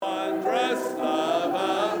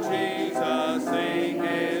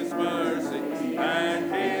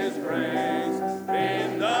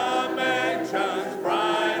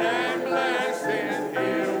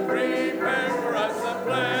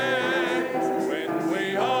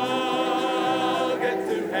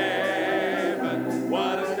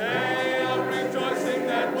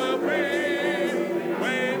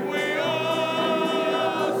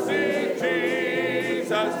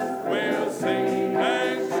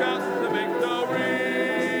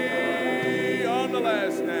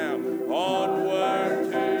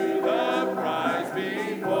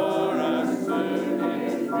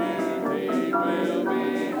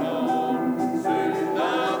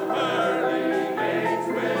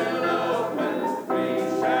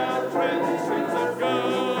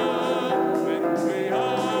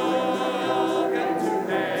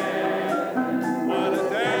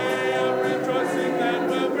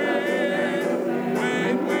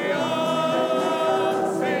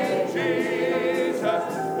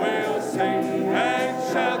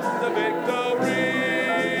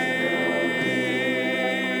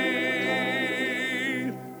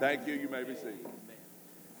you. You may be seated.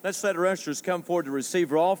 Let's let our ushers come forward to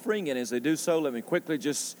receive our offering, and as they do so, let me quickly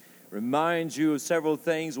just remind you of several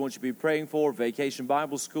things I want you to be praying for. Vacation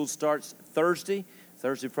Bible School starts Thursday,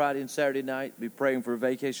 Friday, and Saturday night. Be praying for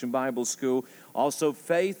Vacation Bible School. Also,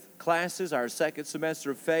 faith classes, our second semester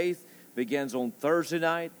of faith, begins on Thursday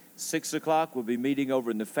night, 6 o'clock. We'll be meeting over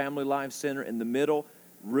in the Family Life Center in the middle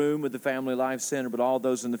room of the Family Life Center, but all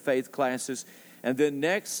those in the faith classes. And then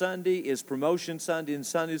next Sunday is Promotion Sunday in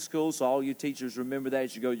Sunday School, so all you teachers remember that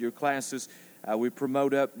as you go to your classes. We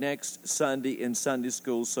promote up next Sunday in Sunday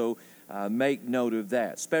School, so make note of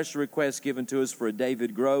that. Special request given to us for a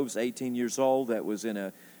David Groves, 18 years old, that was in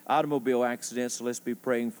an automobile accident, so let's be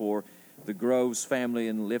praying for the Groves family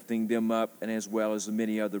and lifting them up, and as well as the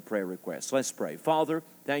many other prayer requests. Let's pray. Father,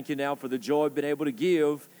 thank you now for the joy of being able to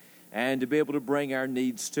give and to be able to bring our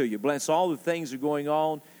needs to you. Bless all the things that are going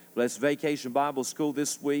on. Bless Vacation Bible School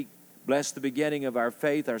this week. Bless the beginning of our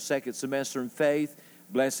faith, our second semester in faith.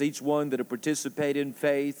 Bless each one that have participated in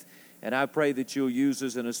faith. And I pray that you'll use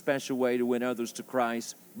us in a special way to win others to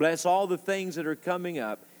Christ. Bless all the things that are coming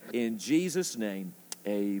up. In Jesus' name,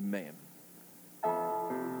 amen.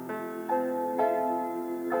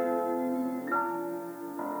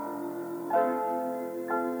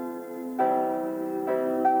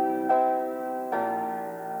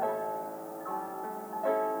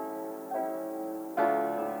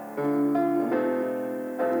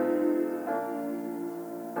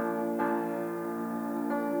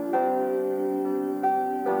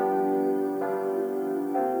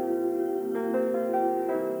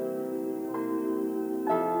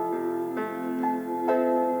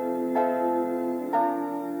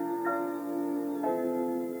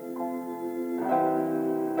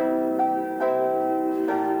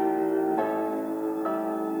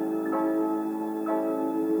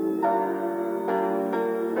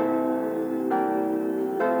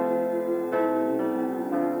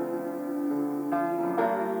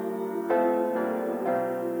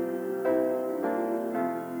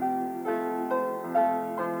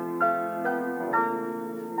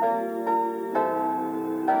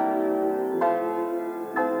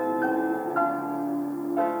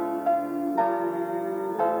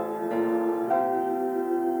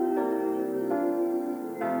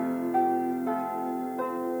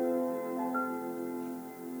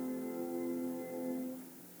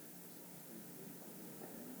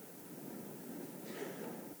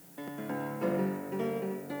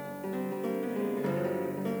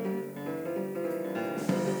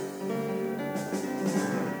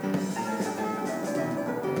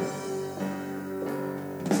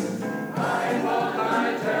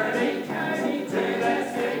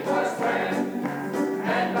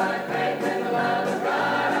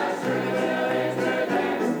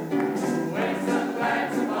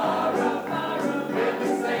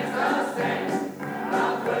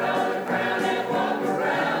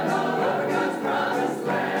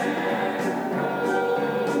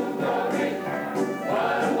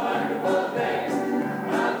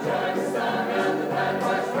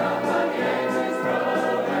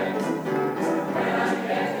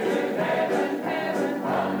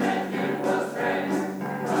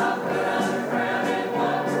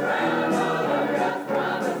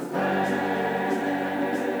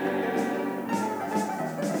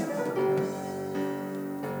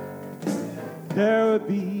 There will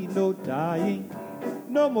be no dying,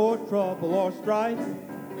 no more trouble or strife.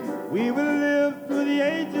 We will live through the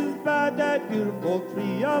ages by that beautiful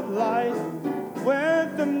tree of life.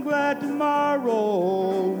 When some glad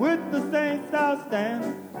tomorrow with the saints I'll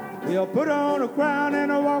stand. We'll put on a crown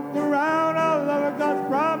and I'll walk around all over God's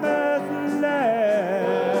promised land.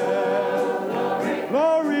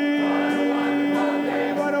 Glory,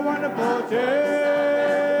 glory, what a wonderful day.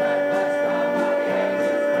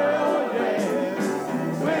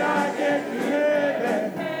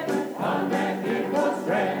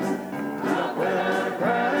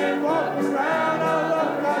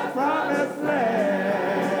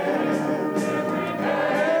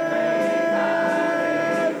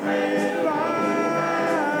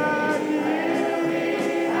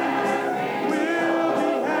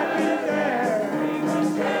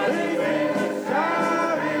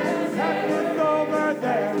 Go!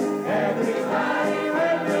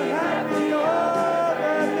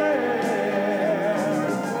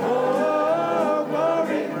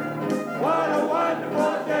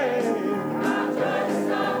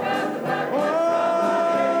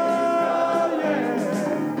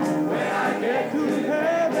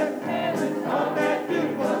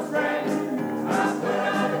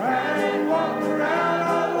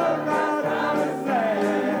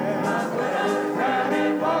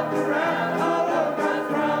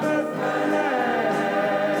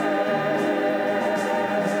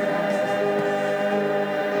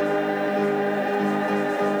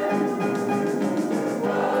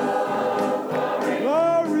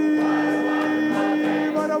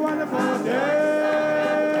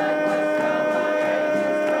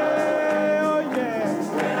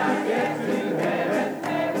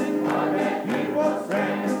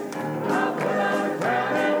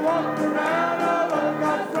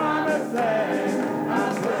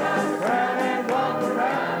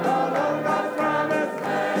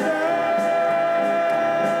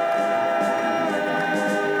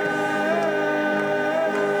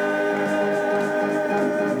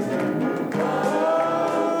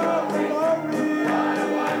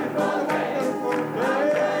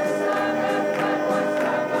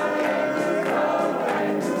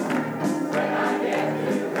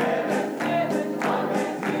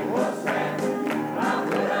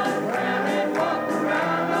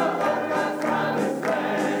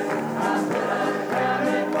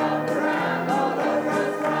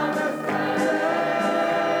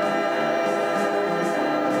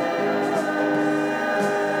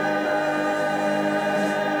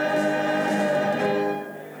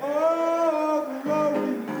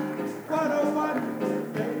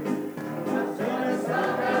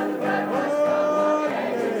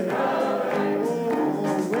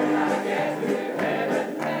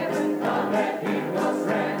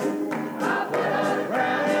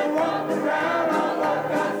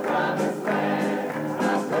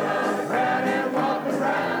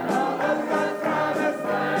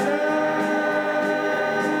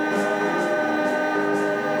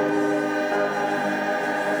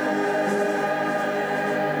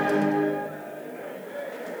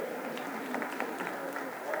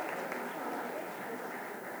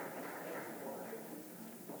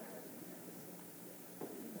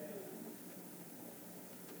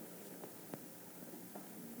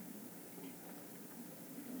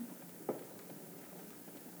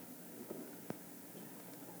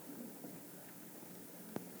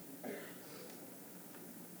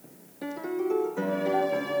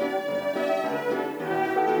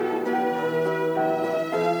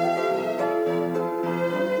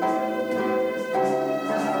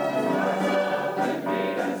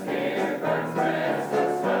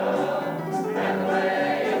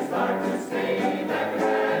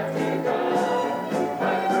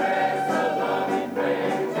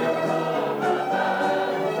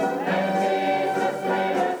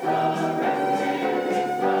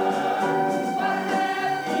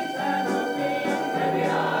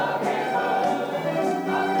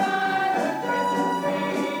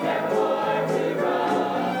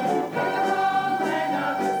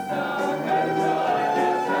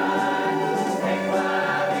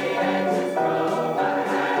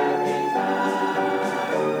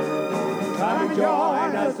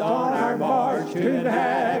 to the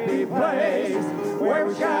happy place where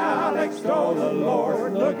we shall extol the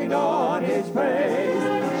Lord, looking on his face,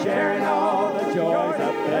 sharing all the joys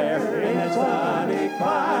up there in the sunny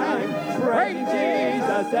clime, praising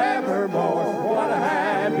Jesus evermore. What a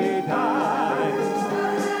happy time.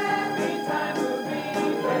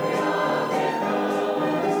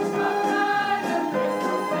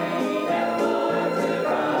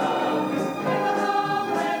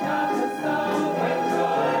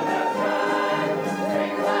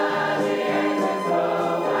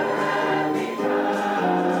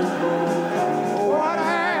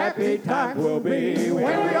 Time will be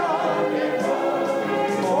when we all get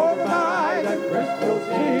home over by the crystal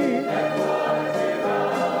sea,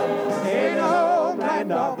 in the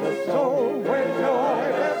homeland of the soul, where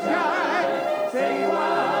joy will shine, singing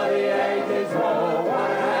while the ages roll. What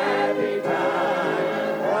a happy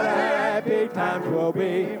time! What a happy time will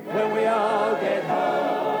be when we all get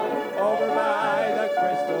home over by the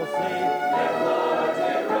crystal sea, and Lord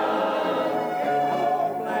to run, in the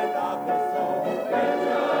homeland of the soul, where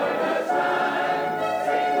joy.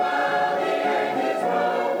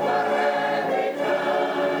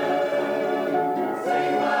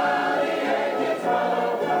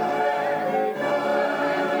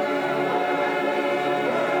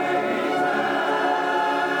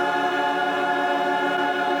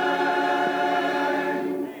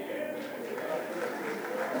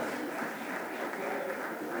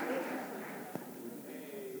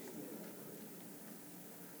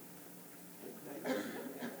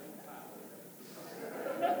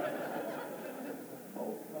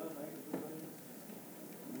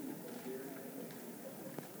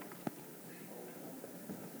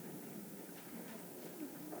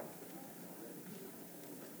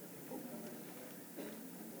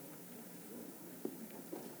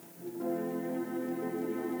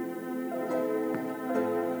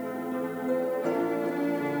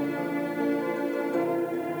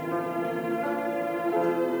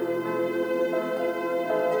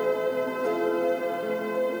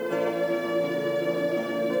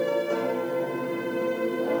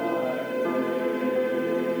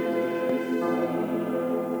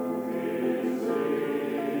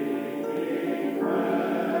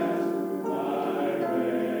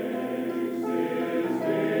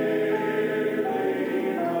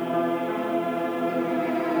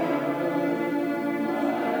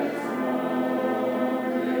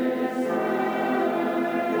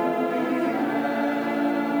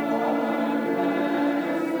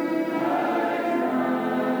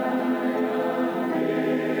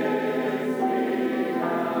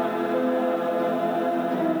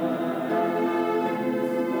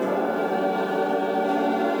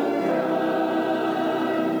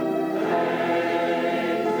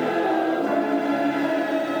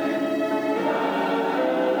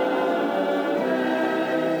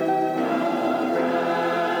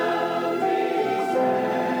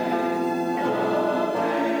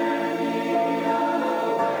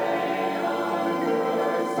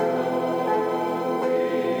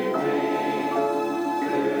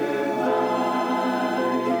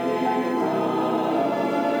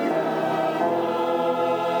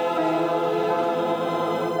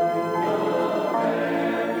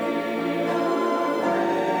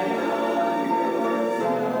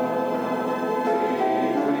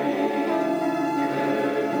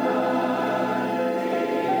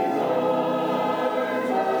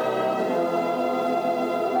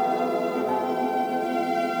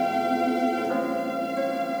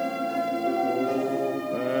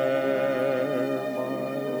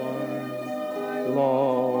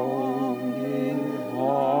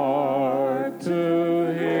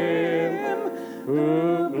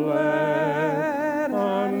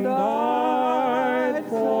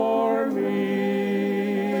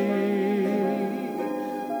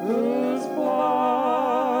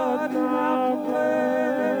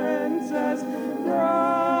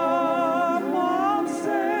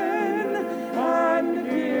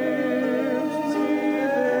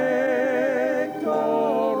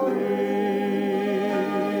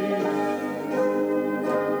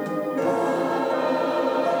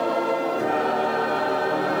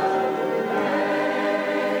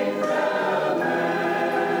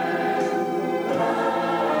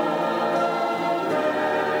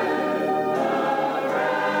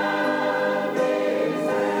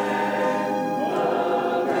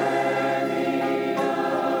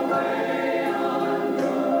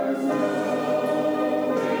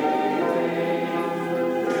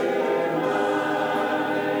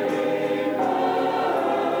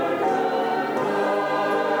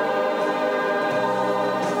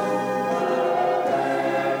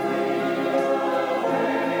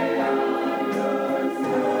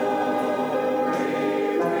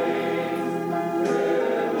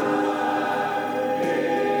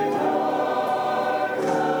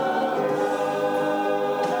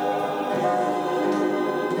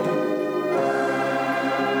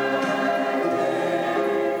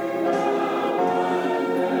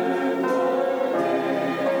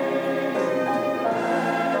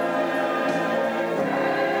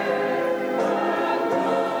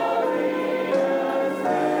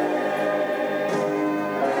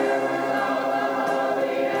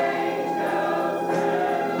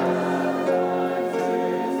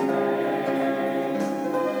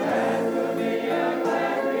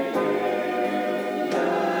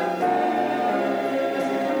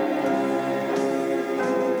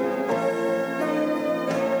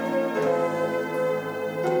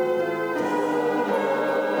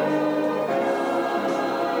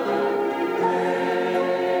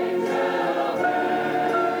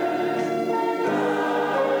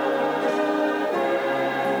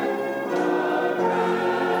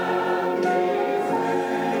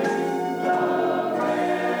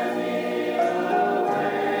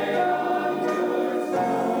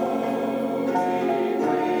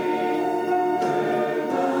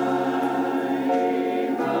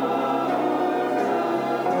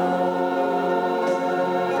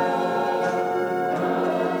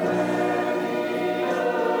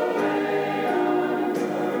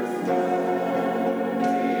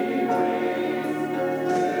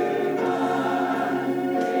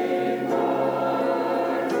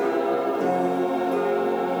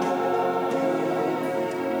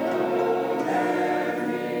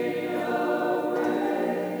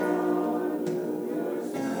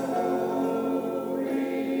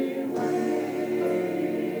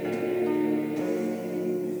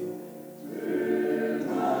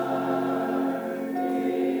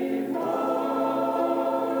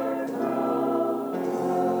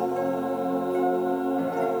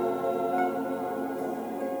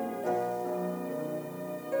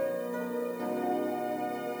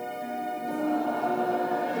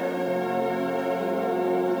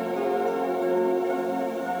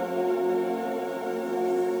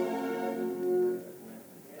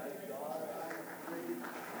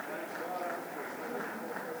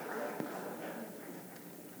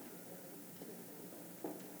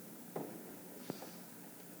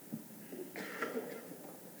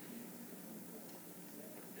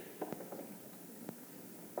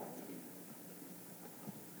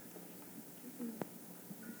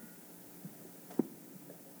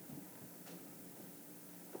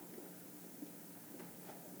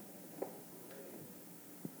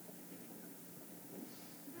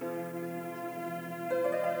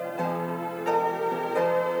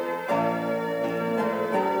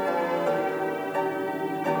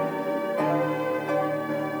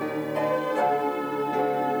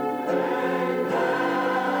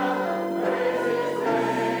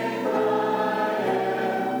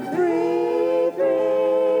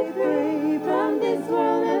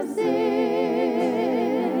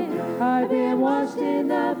 in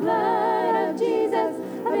the blood of Jesus.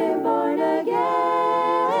 I've been born again.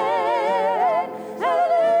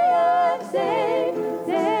 Hallelujah, I'm saved,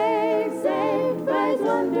 saved, saved by His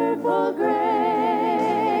wonderful grace.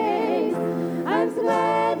 I'm so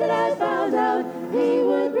glad that I found out He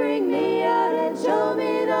would bring me out and show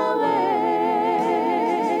me the way.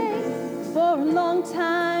 For a long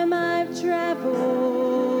time I've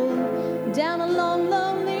traveled down a long,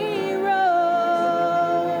 lonely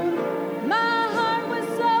road. My heart was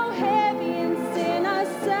so heavy in sin, I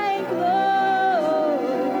sank low.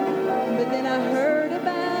 But then I heard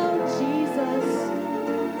about Jesus.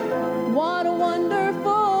 What a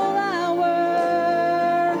wonderful hour.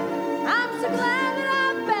 I'm so glad that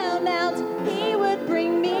I found out He would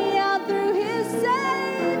bring me out through His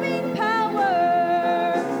saving power.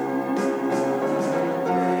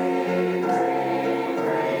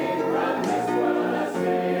 From this world I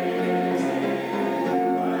stay.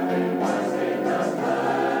 I've been washed in the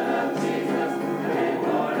blood of Jesus. I've been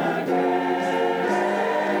born again.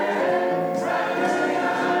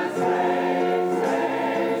 Hallelujah, I'm saved,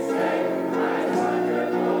 saved, saved by His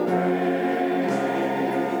wonderful grace.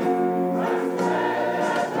 I'm glad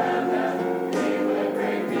that I found out He would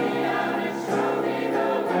bring me out and show me the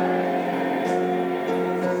way.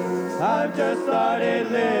 I've just started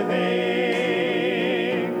living.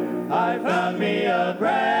 I found me a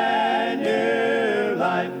brand new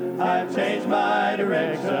life. I've changed my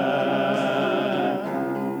direction.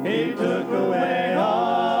 He took away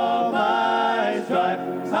all my strife.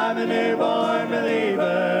 I'm a newborn believer.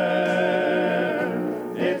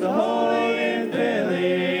 It's a holy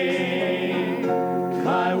feeling.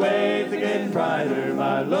 My ways are getting brighter.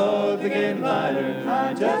 My loads are getting lighter.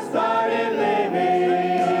 I just started living.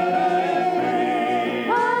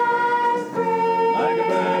 I'm free. Like a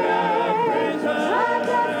bird out of prison. I've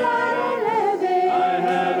just started living. I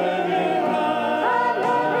have a new heart. I'm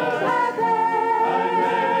living by faith.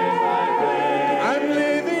 I'm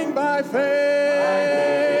living by faith.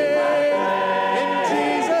 In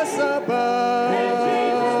Jesus above.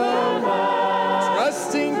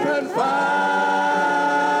 Trusting, confiding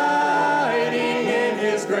in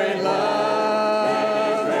His great love.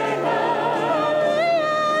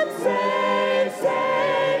 I'm saved,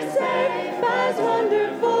 saved, saved by His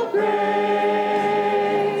wonderful grace.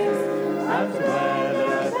 I'm so glad that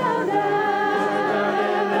I found out.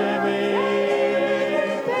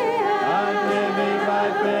 I'm living by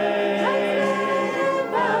faith.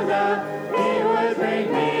 Found out He would bring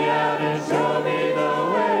me out and show me the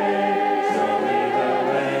way. Show me the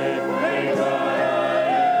way. Praise God.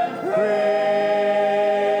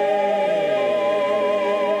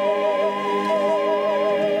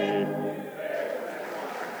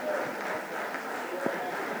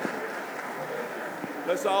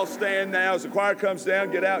 Let's all stand now as the choir comes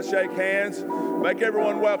down. Get out, shake hands. Make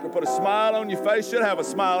everyone welcome. Put a smile on your face. Should have a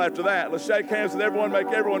smile after that. Let's shake hands with everyone. Make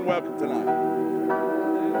everyone welcome tonight.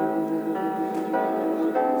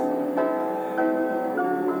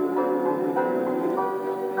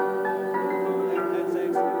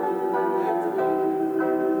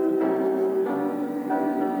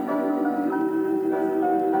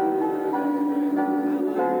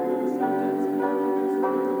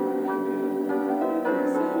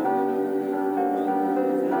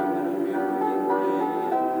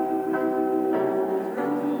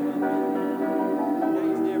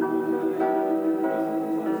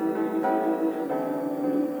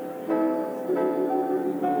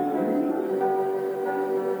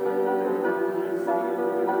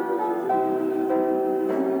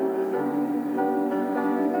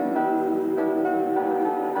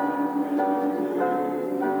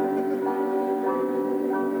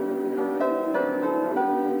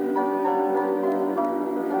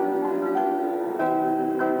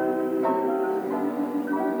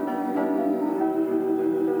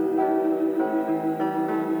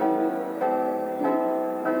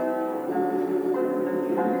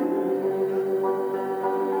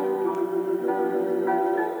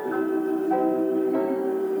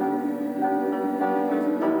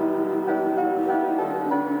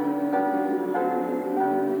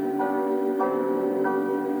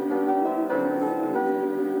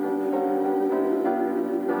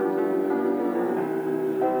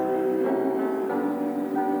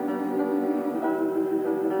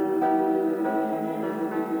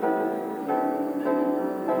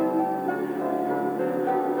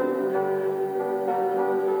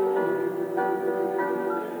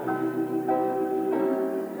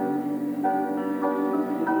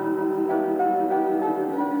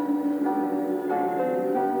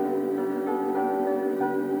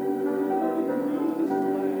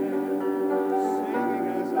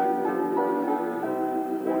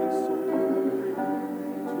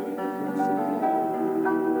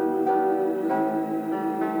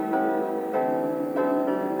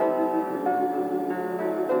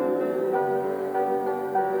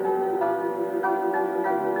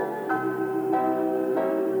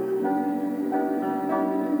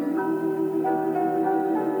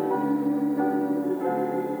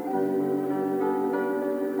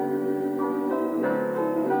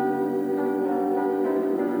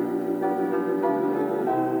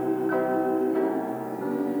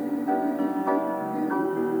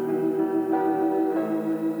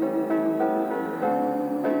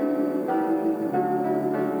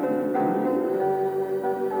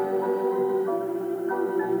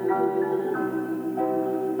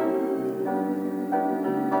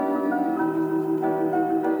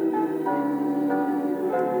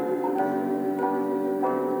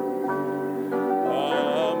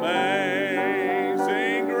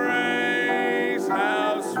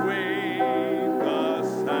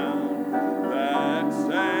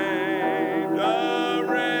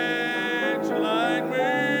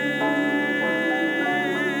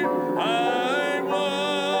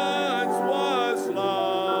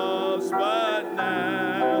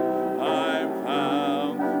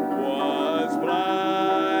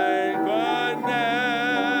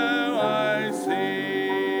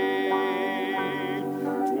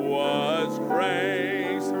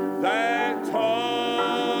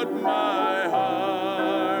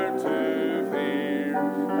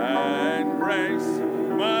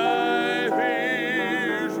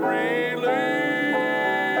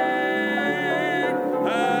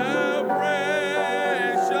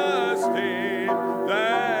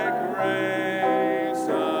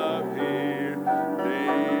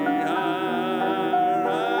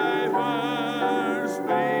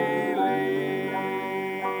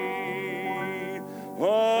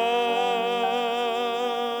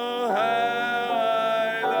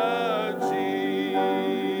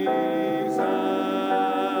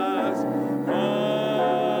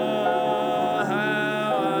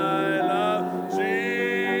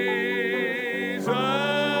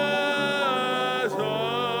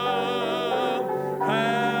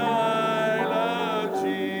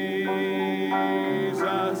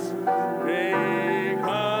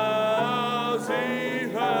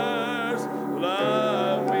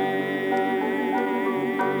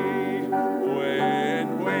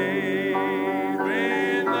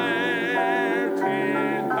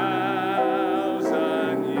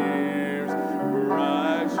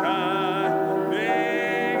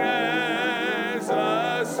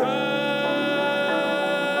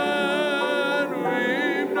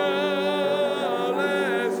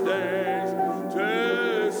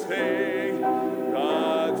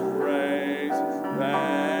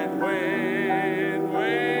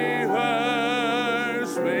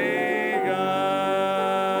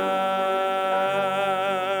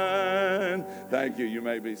 Thank you. You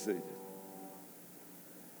may be seated.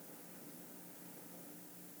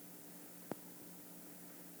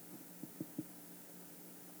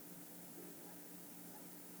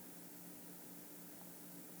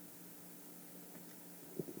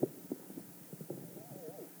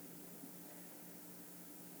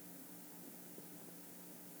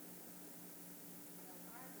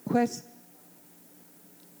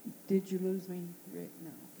 Did you lose me, Rick?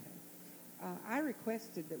 No, okay. I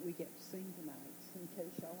requested that we get to sing tonight, in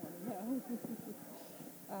case y'all want to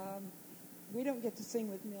know. We don't get to sing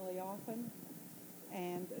with Millie often,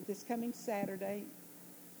 and this coming Saturday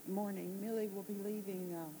morning, Millie will be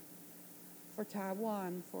leaving for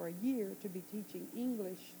Taiwan for a year to be teaching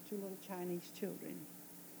English to little Chinese children.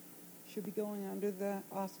 She'll be going under the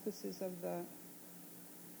auspices of the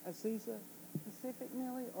Azusa Pacific,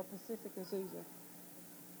 Millie, or Pacific Azusa?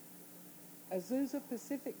 Azusa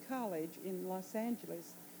Pacific College in Los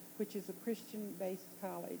Angeles, which is a Christian-based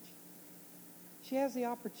college. She has the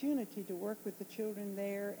opportunity to work with the children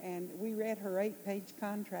there, and we read her 8-page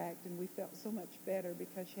contract, and we felt so much better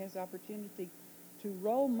because she has the opportunity to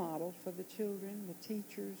role model for the children, the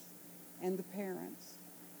teachers, and the parents.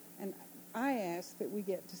 And I ask that we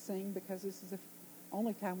get to sing because this is the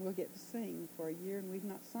only time we'll get to sing for a year, and we've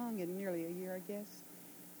not sung in nearly a year, I guess.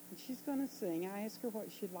 And she's going to sing. I asked her what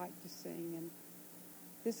she'd like to sing, and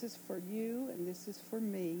this is for you, and this is for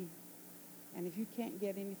me. And if you can't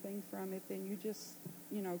get anything from it, then you just,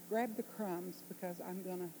 grab the crumbs because I'm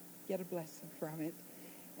going to get a blessing from it.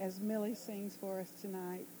 As Millie sings for us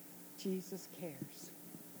tonight, Jesus Cares.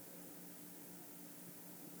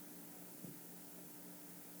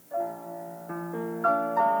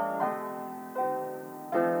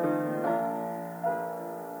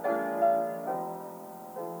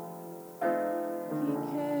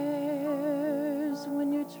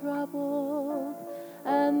 Troubled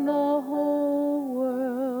and the whole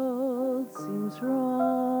world seems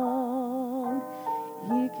wrong.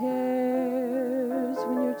 He cares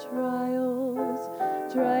when your trials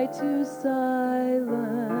try to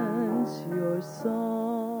silence your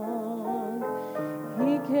song.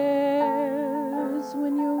 He cares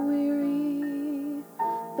when you're weary,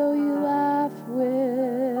 though you laugh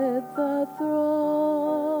with the throng.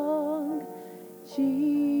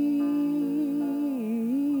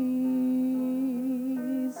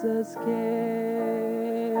 Jesus cares.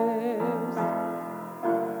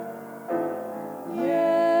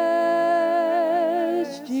 Yes,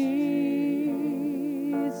 Jesus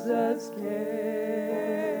cares.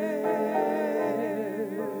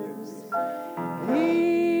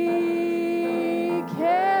 He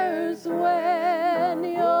cares when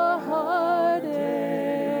your heart aches.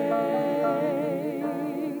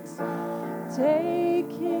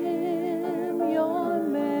 Take him your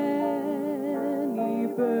many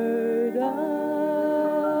burdens.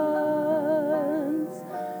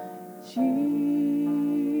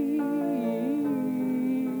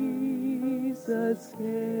 Jesus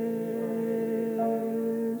cares.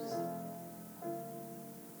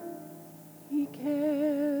 He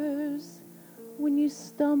cares when you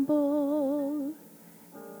stumble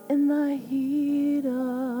in the heat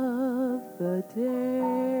of the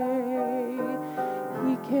day.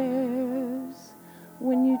 He cares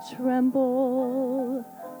when you tremble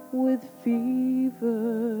with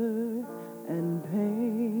fever and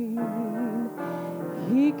pain.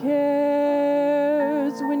 He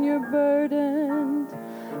cares when you're burdened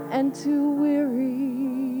and too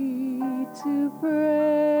weary to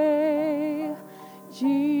pray.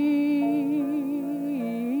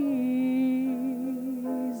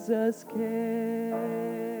 Jesus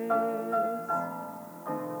cares.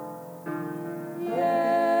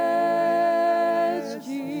 Yes,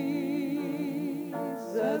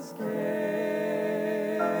 Jesus cares.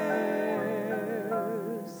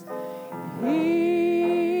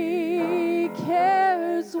 He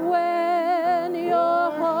cares when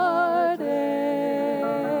your heart aches.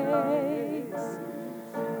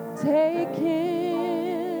 Take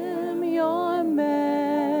him your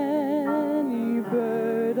many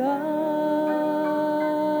burdens.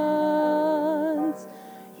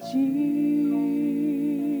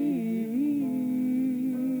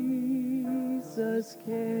 Jesus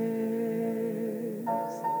cares.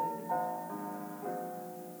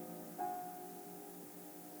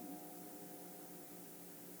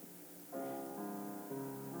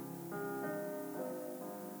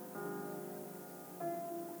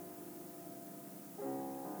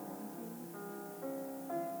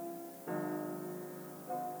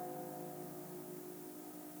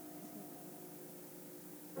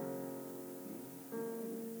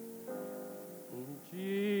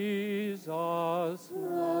 Jesus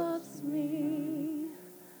Loves me,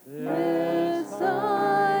 this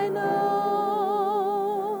I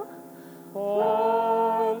know,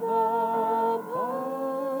 for the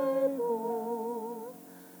Bible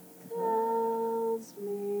tells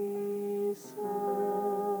me so.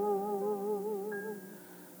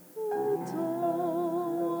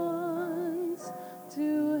 Little ones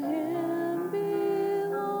to him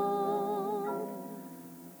belong.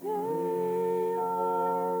 They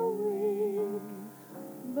are weak,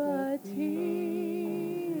 but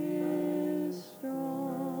he is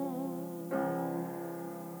strong.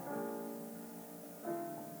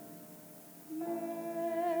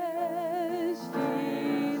 Yes,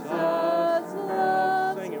 Jesus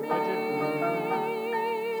loves Sing it, me.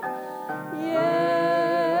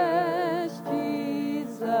 Yes,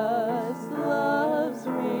 Jesus loves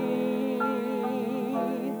me.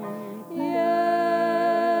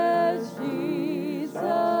 Yes,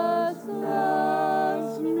 Jesus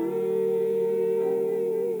loves me.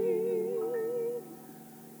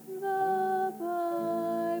 The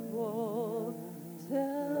Bible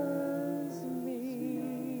tells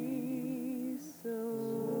me so.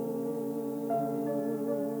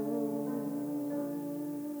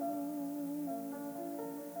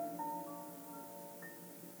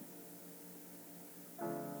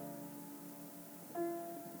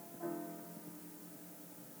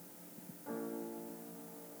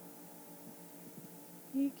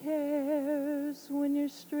 He cares when you're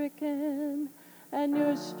stricken and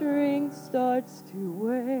your strength starts to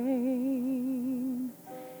wane.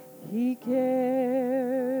 He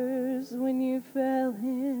cares when you fail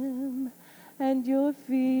him and your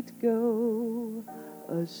feet go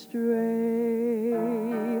astray.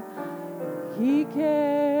 He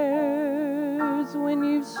cares when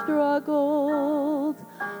you've struggled,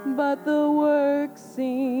 but the work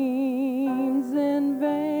seems in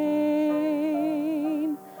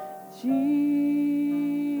vain.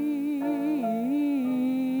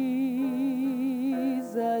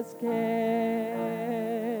 Jesus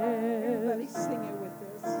cares. Everybody sing it with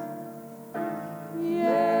us.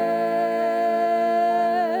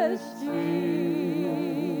 Yes,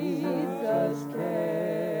 Jesus cares.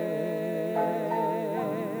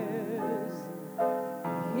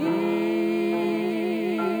 He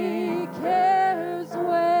cares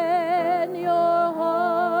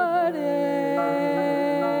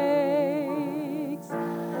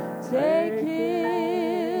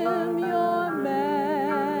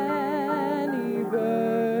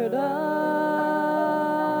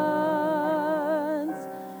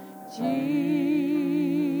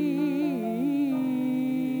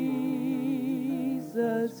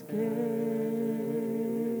does cares.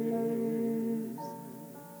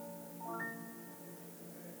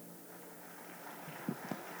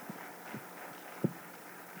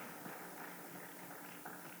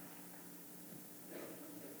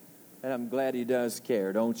 And I'm glad he does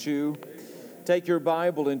care, don't you? Take your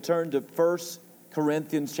Bible and turn to 1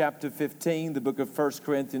 Corinthians chapter 15, the book of 1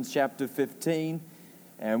 Corinthians chapter 15.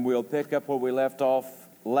 And we'll pick up where we left off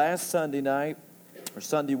last Sunday night, or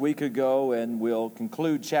Sunday week ago, and we'll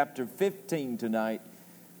conclude chapter 15 tonight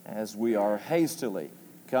as we are hastily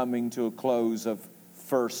coming to a close of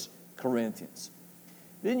 1 Corinthians.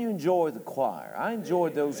 Didn't you enjoy the choir? I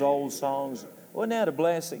enjoyed those old songs. Wasn't that a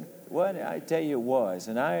blessing? Well, I tell you it was,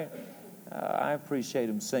 and I appreciate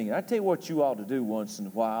them singing. I tell you what you ought to do once in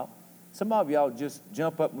a while. Some of you ought to just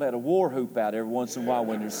jump up and let a war whoop out every once in a while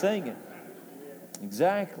when they're singing.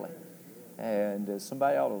 Exactly. And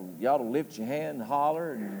you ought to lift your hand and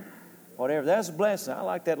holler and whatever. That's a blessing. I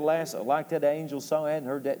like that angel song. I hadn't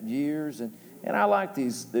heard that in years. And I like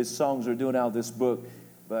these songs they're doing out of this book.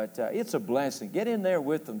 But it's a blessing. Get in there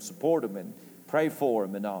with them, support them, and pray for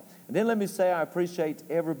them and all. And then let me say I appreciate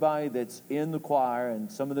everybody that's in the choir,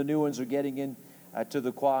 and some of the new ones are getting in to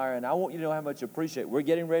the choir. And I want you to know how much I appreciate it. We're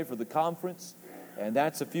getting ready for the conference, and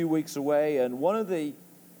that's a few weeks away. And one of the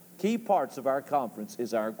key parts of our conference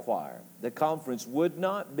is our choir. The conference would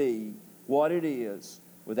not be what it is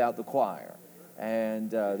without the choir.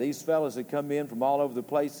 And these fellows that come in from all over the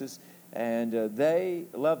places, and they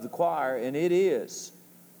love the choir, and it is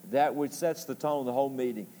that which sets the tone of the whole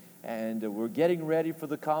meeting. And we're getting ready for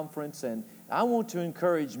the conference, and I want to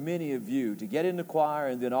encourage many of you to get in the choir,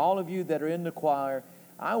 and then all of you that are in the choir,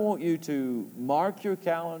 I want you to mark your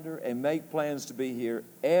calendar and make plans to be here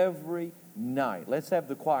every night. Let's have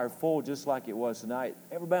the choir full just like it was tonight.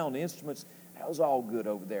 Everybody on the instruments, that was all good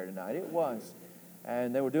over there tonight. It was.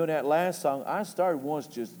 And they were doing that last song. I started once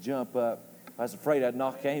to just jump up. I was afraid I'd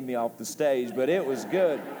knock Amy off the stage, but it was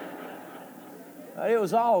good. It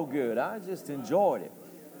was all good. I just enjoyed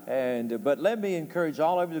it. But let me encourage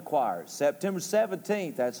all of the choir. September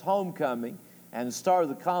 17th, that's homecoming and the start of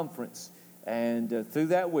the conference. And through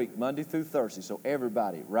that week, Monday through Thursday. So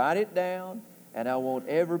everybody, write it down. And I want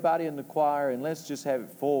everybody in the choir, and let's just have it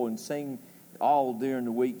full and sing all during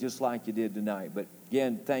the week just like you did tonight. But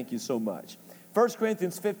again, thank you so much. 1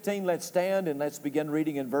 Corinthians 15, let's stand and let's begin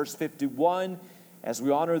reading in verse 51 as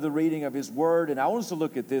we honor the reading of His Word. And I want us to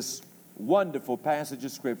look at this wonderful passage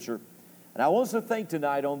of Scripture. And I want us to think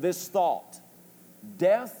tonight on this thought.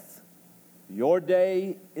 Death, your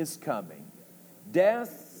day is coming.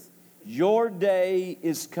 Death, your day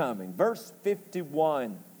is coming. Verse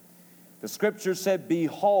 51. The Scripture said,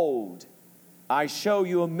 behold, I show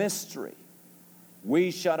you a mystery.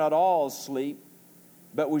 We shall not all sleep,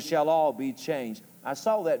 but we shall all be changed. I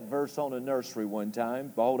saw that verse on a nursery one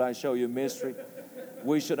time. Behold, I show you a mystery.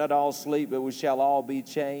 We shall not all sleep, but we shall all be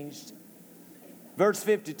changed. Verse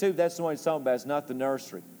 52, that's the one it's talking about. It's not the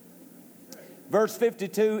nursery. Verse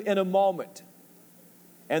 52, in a moment,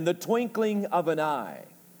 and the twinkling of an eye,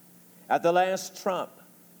 at the last trump,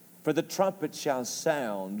 for the trumpet shall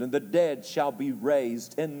sound, and the dead shall be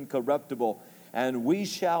raised incorruptible, and we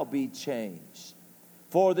shall be changed.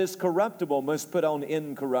 For this corruptible must put on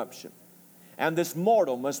incorruption, and this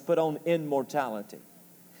mortal must put on immortality.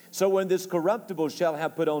 So when this corruptible shall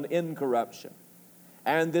have put on incorruption,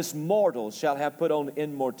 and this mortal shall have put on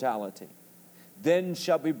immortality, then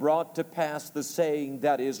shall be brought to pass the saying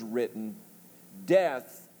that is written,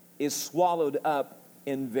 death is swallowed up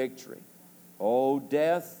in victory. O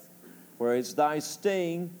death, where is thy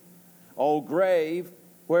sting? O grave,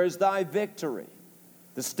 where is thy victory?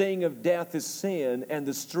 The sting of death is sin, and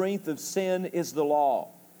the strength of sin is the law.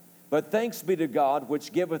 But thanks be to God,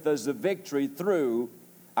 which giveth us the victory through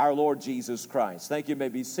our Lord Jesus Christ. Thank you. You may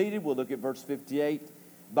be seated. We'll look at verse 58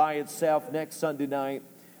 by itself next Sunday night.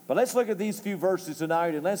 But let's look at these few verses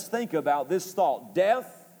tonight, and let's think about this thought.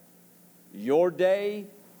 Death, your day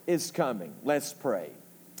is coming. Let's pray.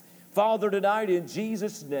 Father, tonight in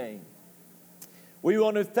Jesus' name, we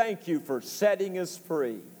want to thank you for setting us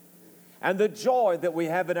free. And the joy that we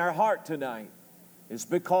have in our heart tonight is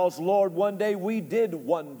because, Lord, one day we did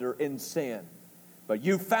wander in sin. But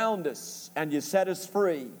you found us and you set us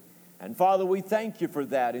free. And Father, we thank you for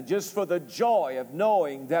that. And just for the joy of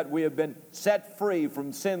knowing that we have been set free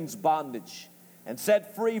from sin's bondage and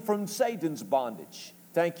set free from Satan's bondage.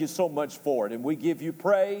 Thank you so much for it. And we give you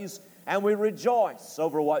praise and we rejoice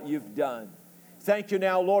over what you've done. Thank you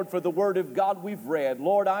now, Lord, for the word of God we've read.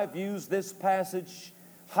 Lord, I've used this passage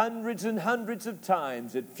hundreds and hundreds of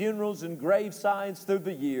times at funerals and gravesides through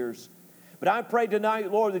the years. But I pray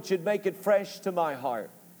tonight, Lord, that you'd make it fresh to my heart.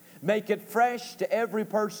 Make it fresh to every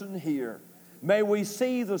person here. May we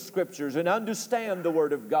see the Scriptures and understand the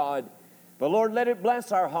Word of God. But Lord, let it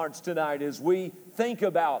bless our hearts tonight as we think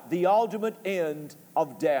about the ultimate end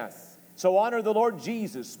of death. So honor the Lord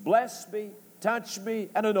Jesus. Bless me, touch me,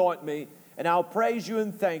 and anoint me. And I'll praise you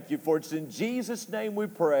and thank you, for it's in Jesus' name we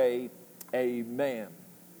pray. Amen.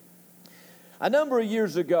 A number of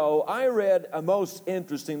years ago, I read a most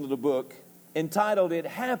interesting little book entitled It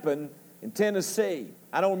Happened in Tennessee.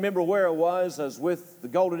 I don't remember where it was. I was with the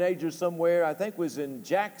Golden Agers somewhere. I think it was in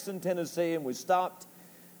Jackson, Tennessee, and we stopped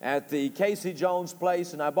at the Casey Jones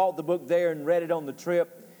place, and I bought the book there and read it on the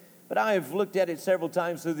trip. But I have looked at it several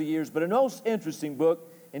times through the years. But a most interesting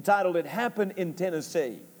book entitled It Happened in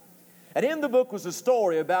Tennessee. And in the book was a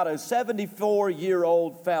story about a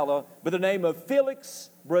 74-year-old fella by the name of Felix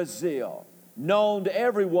Brazil, known to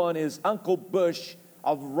everyone as Uncle Bush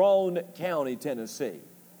of Roane County, Tennessee.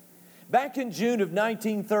 Back in June of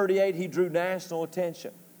 1938, he drew national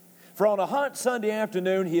attention. For on a hot Sunday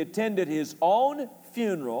afternoon, he attended his own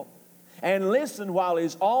funeral and listened while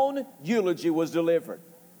his own eulogy was delivered.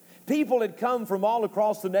 People had come from all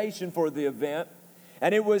across the nation for the event,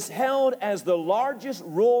 and it was held as the largest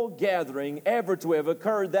rural gathering ever to have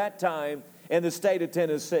occurred that time in the state of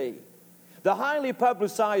Tennessee. The highly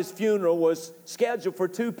publicized funeral was scheduled for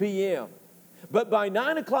 2 p.m., but by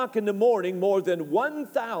 9 o'clock in the morning, more than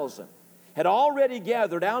 1,000 had already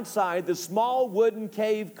gathered outside the small wooden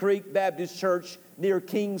Cave Creek Baptist Church near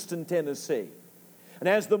Kingston, Tennessee. And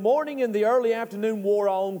as the morning and the early afternoon wore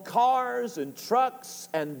on, cars and trucks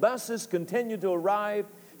and buses continued to arrive,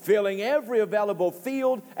 filling every available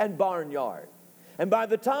field and barnyard. And by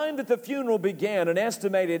the time that the funeral began, an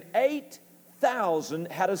estimated 8,000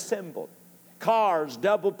 had assembled. Cars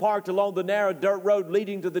double parked along the narrow dirt road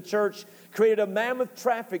leading to the church created a mammoth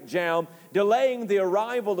traffic jam, delaying the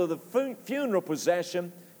arrival of the funeral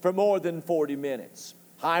procession for more than 40 minutes.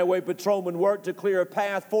 Highway patrolmen worked to clear a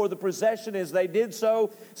path for the procession. As they did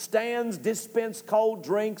so, stands dispensed cold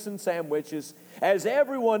drinks and sandwiches as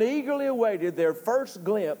everyone eagerly awaited their first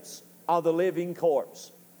glimpse of the living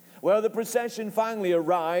corpse. Well, the procession finally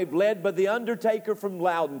arrived, led by the undertaker from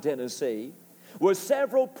Loudon, Tennessee, with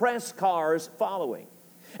several press cars following.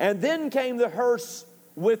 And then came the hearse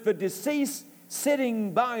with the deceased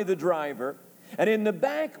sitting by the driver, and in the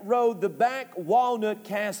back rode the back walnut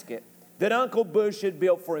casket that Uncle Bush had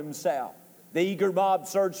built for himself. The eager mob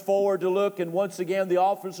surged forward to look, and once again the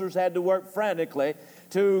officers had to work frantically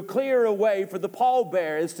to clear a way for the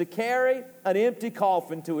pallbearers to carry an empty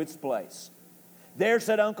coffin to its place. There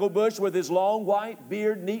sat Uncle Bush with his long white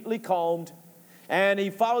beard neatly combed, and he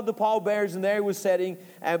followed the pallbearers, and there he was sitting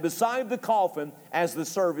and beside the coffin as the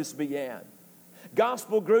service began.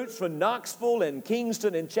 Gospel groups from Knoxville and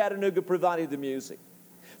Kingston and Chattanooga provided the music.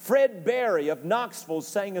 Fred Berry of Knoxville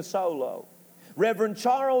sang a solo. Reverend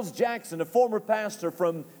Charles Jackson, a former pastor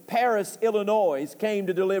from Paris, Illinois, came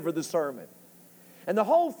to deliver the sermon. And the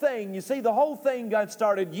whole thing, you see, the whole thing got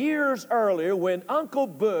started years earlier when Uncle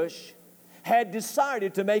Bush had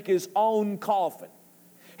decided to make his own coffin.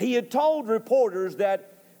 He had told reporters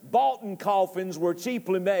that Bolton coffins were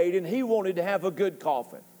cheaply made, and he wanted to have a good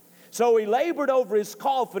coffin. So he labored over his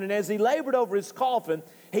coffin, and as he labored over his coffin,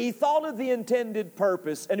 he thought of the intended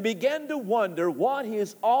purpose, and he began to wonder what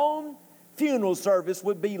his own funeral service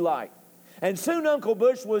would be like. And soon Uncle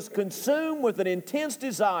Bush was consumed with an intense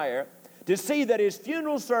desire to see that his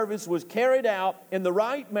funeral service was carried out in the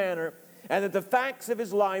right manner and that the facts of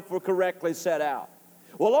his life were correctly set out.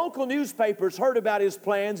 Well, local newspapers heard about his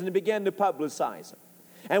plans and began to publicize them.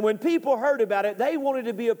 And when people heard about it, they wanted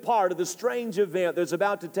to be a part of the strange event that's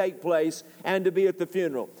about to take place and to be at the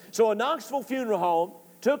funeral. So a Knoxville funeral home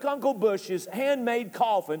took Uncle Bush's handmade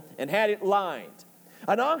coffin and had it lined.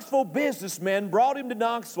 A Knoxville businessman brought him to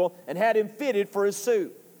Knoxville and had him fitted for a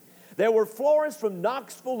suit. There were florists from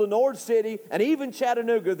Knoxville, Lenore City, and even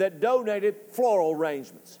Chattanooga that donated floral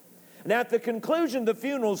arrangements. And at the conclusion of the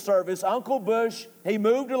funeral service, Uncle Bush, he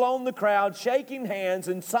moved along the crowd, shaking hands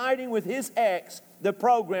and citing with his ex the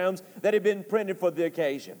programs that had been printed for the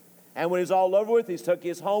occasion. And when it was all over with, he took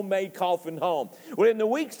his homemade coffin home. Well, in the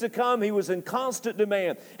weeks to come, he was in constant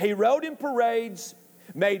demand. He rode in parades,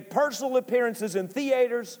 made personal appearances in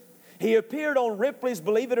theaters. He appeared on Ripley's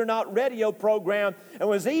Believe It or Not radio program and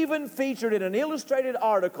was even featured in an illustrated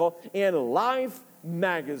article in Life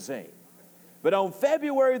magazine. But on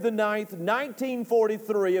February the 9th,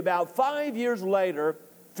 1943, about 5 years later,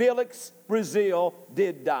 Felix Brazil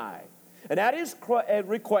did die. And at his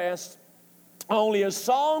request, only a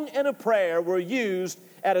song and a prayer were used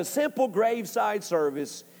at a simple graveside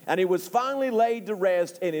service, and he was finally laid to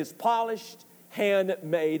rest in his polished,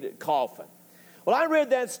 handmade coffin. Well, I read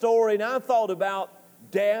that story and I thought about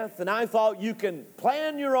death, and I thought you can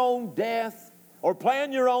plan your own death or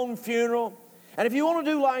plan your own funeral. And if you want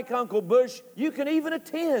to do like Uncle Bush, you can even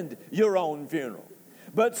attend your own funeral.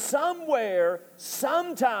 But somewhere,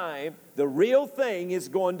 sometime, the real thing is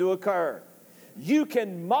going to occur. You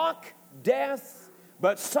can mock death,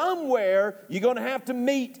 but somewhere you're going to have to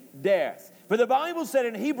meet death. For the Bible said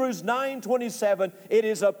in Hebrews 9:27, it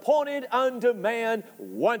is appointed unto man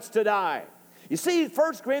once to die. You see,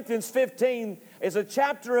 1 Corinthians 15 is a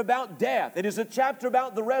chapter about death. It is a chapter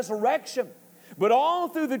about the resurrection. But all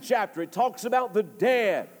through the chapter, it talks about the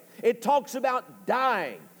dead. It talks about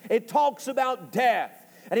dying. It talks about death.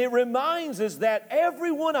 And it reminds us that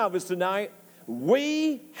every one of us tonight,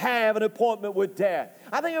 we have an appointment with death.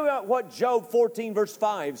 I think about what Job 14 verse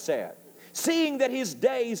 5 said. Seeing that his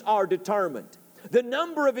days are determined, the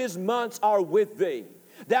number of his months are with thee.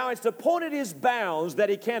 Thou hast appointed his bounds that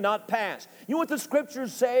he cannot pass. You know what the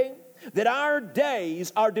scriptures say? That our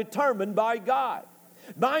days are determined by God.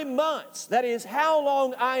 My months, that is how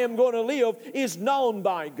long I am going to live, is known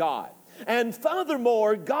by God. And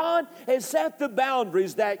furthermore, God has set the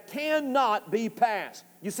boundaries that cannot be passed.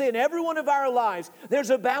 You see, in every one of our lives,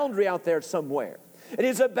 there's a boundary out there somewhere. It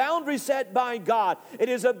is a boundary set by God. It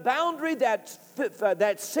is a boundary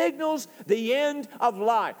that signals the end of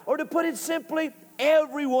life. Or to put it simply,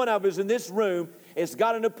 every one of us in this room has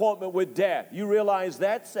got an appointment with death. You realize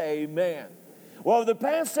that? Say amen. Well, over the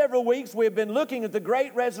past several weeks, we have been looking at the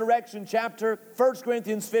great resurrection chapter, 1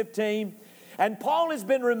 Corinthians 15. And Paul has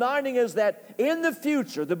been reminding us that in the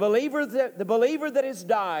future, the believer that has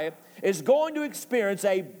died is going to experience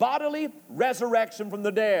a bodily resurrection from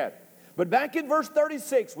the dead. But back in verse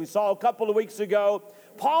 36, we saw a couple of weeks ago,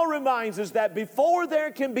 Paul reminds us that before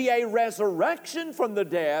there can be a resurrection from the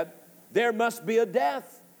dead, there must be a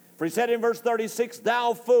death. For he said in verse 36,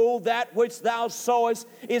 thou fool, that which thou sowest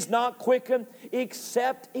is not quickened,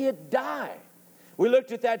 except it die. We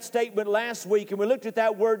looked at that statement last week, and we looked at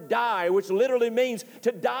that word die, which literally means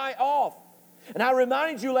to die off. And I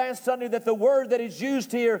reminded you last Sunday that the word that is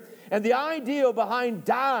used here and the idea behind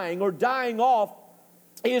dying or dying off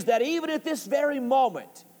is that even at this very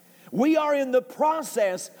moment, we are in the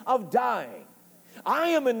process of dying. I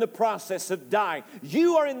am in the process of dying.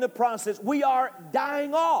 You are in the process. We are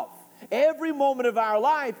dying off. Every moment of our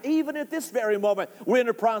life, even at this very moment, we're in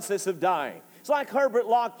the process of dying. It's like Herbert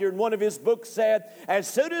Lockyer in one of his books said, as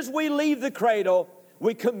soon as we leave the cradle,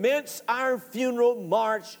 we commence our funeral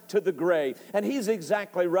march to the grave. And he's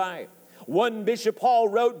exactly right. One Bishop Hall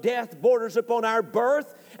wrote, death borders upon our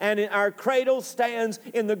birth, and our cradle stands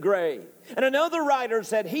in the grave. And another writer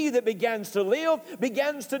said, he that begins to live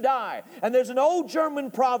begins to die. And there's an old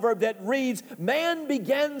German proverb that reads, man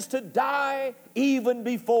begins to die even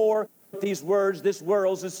before these words, this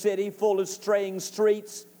world's a city full of straying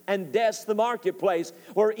streets, and death's the marketplace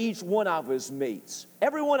where each one of us meets.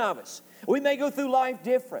 Every one of us. We may go through life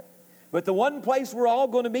different, but the one place we're all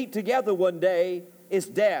going to meet together one day is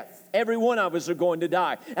death. Every one of us are going to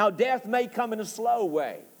die. Now, death may come in a slow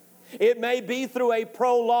way. It may be through a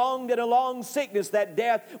prolonged and a long sickness that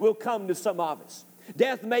death will come to some of us.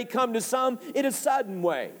 Death may come to some in a sudden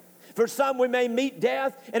way. For some, we may meet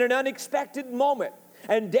death in an unexpected moment,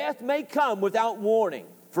 and death may come without warning.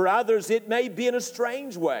 For others, it may be in a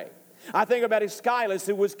strange way. I think about Aeschylus,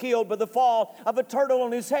 who was killed by the fall of a turtle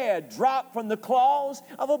on his head, dropped from the claws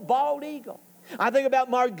of a bald eagle. I think about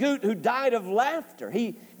Margut, who died of laughter.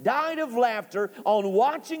 He died of laughter on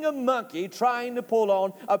watching a monkey trying to pull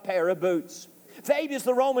on a pair of boots. Fabius,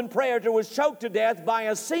 the Roman praetor, was choked to death by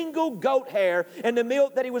a single goat hair in the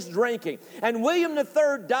milk that he was drinking. And William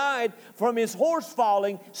III died from his horse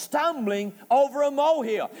falling, stumbling over a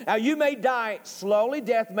molehill. Now, you may die slowly.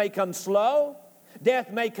 Death may come slow.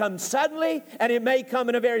 Death may come suddenly, and it may come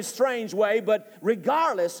in a very strange way. But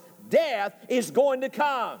regardless, death is going to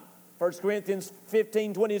come. 1 Corinthians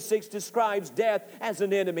 15:26 describes death as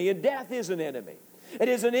an enemy, and death is an enemy. It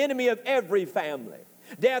is an enemy of every family.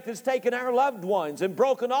 Death has taken our loved ones and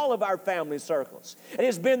broken all of our family circles. It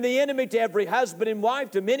has been the enemy to every husband and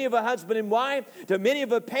wife, to many of a husband and wife, to many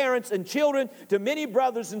of a parents and children, to many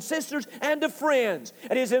brothers and sisters, and to friends.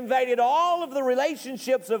 It has invaded all of the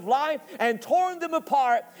relationships of life and torn them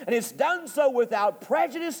apart, and it's done so without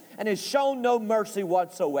prejudice and has shown no mercy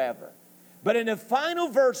whatsoever. But in the final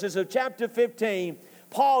verses of chapter 15,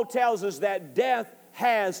 Paul tells us that death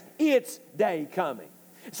has its day coming.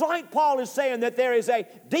 It's like Paul is saying that there is a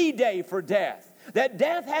D-Day for death, that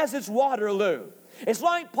death has its Waterloo. It's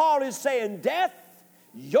like Paul is saying, death,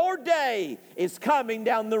 your day is coming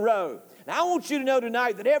down the road. Now, I want you to know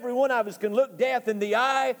tonight that every one of us can look death in the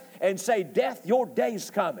eye and say, death, your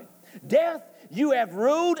day's coming. Death, you have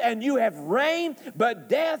ruled and you have reigned, but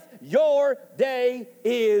death, your day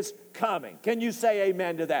is coming. Can you say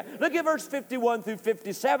amen to that? Look at verse 51 through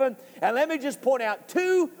 57, and let me just point out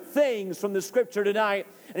two things from the scripture tonight.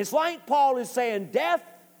 And it's like Paul is saying, death,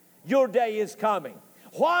 your day is coming.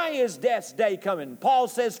 Why is death's day coming? Paul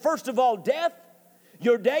says, first of all, death,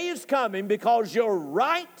 your day is coming because your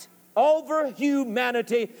right over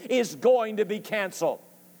humanity is going to be canceled.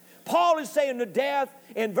 Paul is saying to death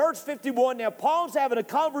in verse 51, now Paul's having a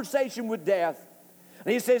conversation with death,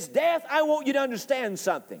 and he says, death, I want you to understand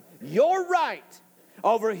something. Your right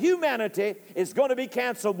over humanity is going to be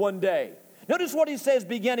canceled one day. Notice what he says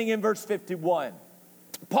beginning in verse 51.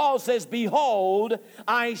 Paul says, behold,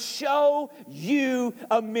 I show you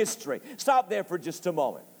a mystery. Stop there for just a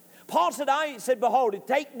moment. Paul said, behold,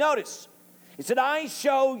 take notice. He said, I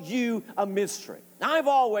show you a mystery. I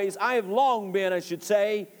have long been, I should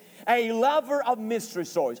say, a lover of mystery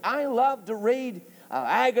stories. I love to read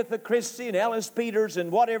Agatha Christie and Ellis Peters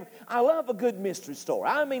and whatever. I love a good mystery story.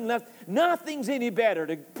 I mean, nothing's any better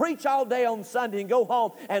to preach all day on Sunday and go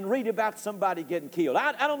home and read about somebody getting killed.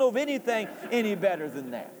 I don't know of anything any better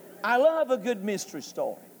than that. I love a good mystery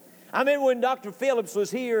story. I remember when Dr. Phillips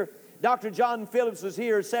was here, Dr. John Phillips was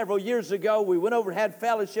here several years ago. We went over and had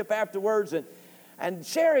fellowship afterwards, and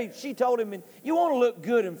Sherry, she told him, you want to look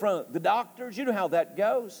good in front of the doctors. You know how that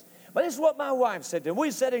goes. But this is what my wife said to him. We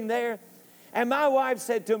were sitting there, and my wife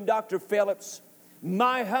said to him, Dr. Phillips,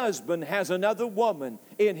 my husband has another woman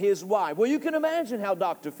in his wife. Well, you can imagine how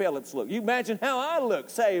Dr. Phillips looked. You imagine how I look.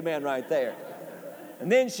 Say amen right there.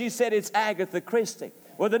 And then she said, it's Agatha Christie.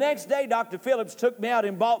 Well, the next day, Dr. Phillips took me out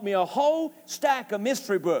and bought me a whole stack of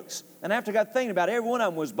mystery books. And after I got thinking about it, every one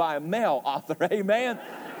of them was by a male author. Amen.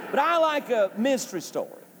 But I like a mystery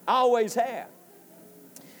story. I always have.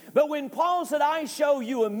 But when Paul said, I show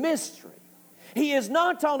you a mystery, he is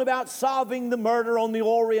not talking about solving the murder on the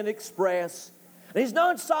Orient Express. He's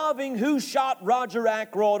not solving who shot Roger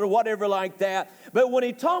Ackroyd or whatever like that. But when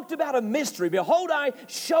he talked about a mystery, behold, I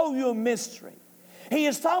show you a mystery, he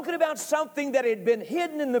is talking about something that had been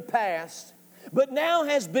hidden in the past, but now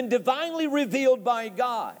has been divinely revealed by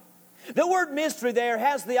God. The word mystery there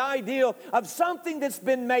has the idea of something that's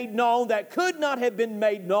been made known that could not have been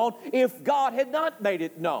made known if God had not made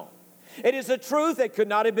it known. It is a truth that could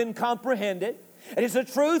not have been comprehended. It is a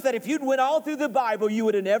truth that if you'd went all through the Bible, you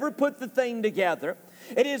would have never put the thing together.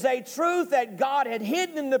 It is a truth that God had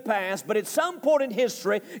hidden in the past, but at some point in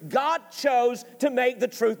history, God chose to make the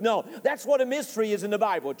truth known. That's what a mystery is in the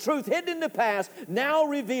Bible. Truth hidden in the past, now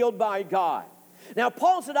revealed by God. Now,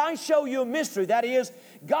 Paul said, I show you a mystery. That is,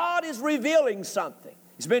 God is revealing something.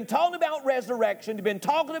 He's been talking about resurrection. He's been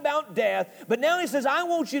talking about death. But now he says, I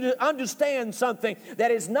want you to understand something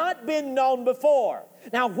that has not been known before.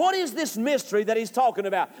 Now, what is this mystery that he's talking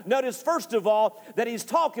about? Notice, first of all, that he's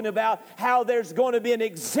talking about how there's going to be an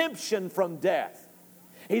exemption from death.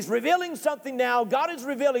 He's revealing something now. God is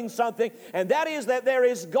revealing something, and that is that there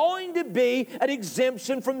is going to be an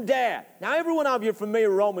exemption from death. Now, every one of you are familiar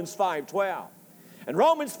with Romans 5:12. And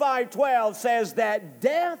Romans 5:12 says that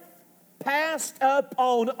death passed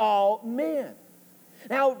upon all men.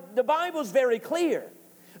 Now, the Bible's very clear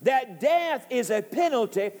that death is a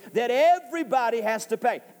penalty that everybody has to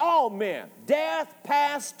pay. All men. Death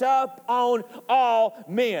passed upon all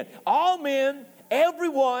men. All men,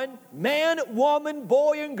 everyone, man, woman,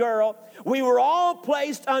 boy, and girl, we were all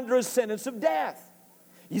placed under a sentence of death.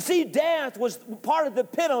 You see, death was part of the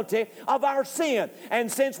penalty of our sin.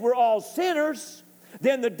 And since we're all sinners,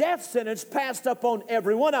 then the death sentence passed upon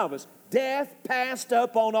every one of us. Death passed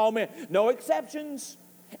upon all men. No exceptions.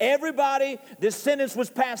 Everybody, this sentence was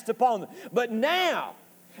passed upon them. But now,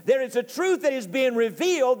 there is a truth that is being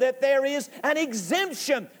revealed that there is an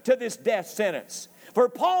exemption to this death sentence. For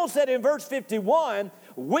Paul said in verse 51,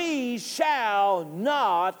 we shall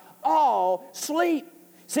not all sleep.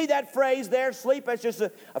 See that phrase there, sleep? That's just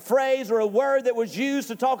a phrase or a word that was used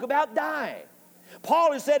to talk about dying.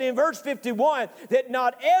 Paul has said in verse 51 that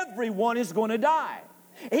not everyone is going to die.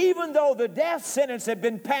 Even though the death sentence had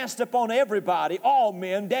been passed upon everybody, all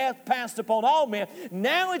men, death passed upon all men,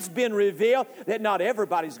 now it's been revealed that not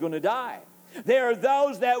everybody's going to die. There are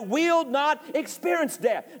those that will not experience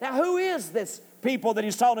death. Now, who is this people that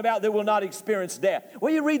he's talking about that will not experience death?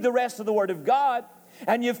 Well, you read the rest of the Word of God,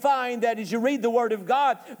 and you find that as you read the Word of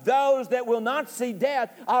God, those that will not see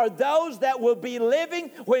death are those that will be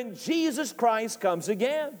living when Jesus Christ comes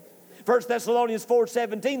again. 1 Thessalonians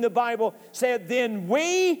 4:17, the Bible said, then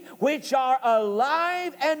we which are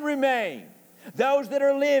alive and remain, those that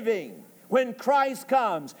are living when Christ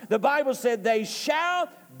comes, the Bible said they shall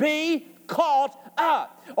be caught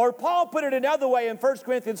up. Or Paul put it another way in 1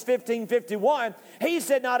 Corinthians 15:51. He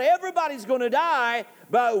said, not everybody's going to die,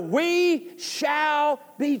 but we shall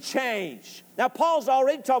be changed. Now, Paul's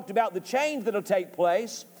already talked about the change that will take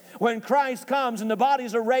place. When Christ comes and the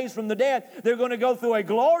bodies are raised from the dead, they're going to go through a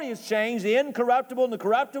glorious change, the incorruptible and the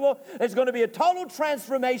corruptible. There's going to be a total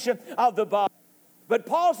transformation of the body. But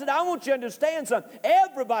Paul said, I want you to understand something.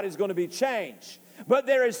 Everybody's going to be changed. But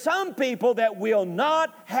there are some people that will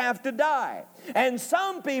not have to die. And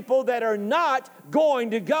some people that are not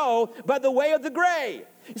going to go by the way of the grave.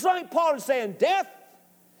 It's like Paul is saying, death,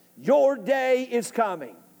 your day is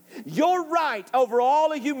coming. Your right over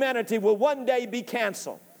all of humanity will one day be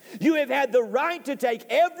canceled. You have had the right to take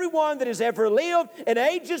everyone that has ever lived in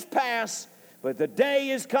ages past, but the day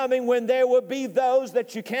is coming when there will be those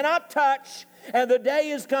that you cannot touch, and the day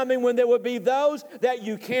is coming when there will be those that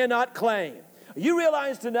you cannot claim. You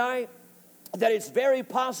realize tonight that it's very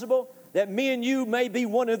possible that me and you may be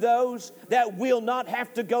one of those that will not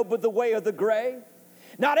have to go but the way of the grave?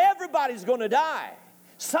 Not everybody's going to die.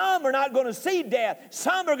 Some are not going to see death.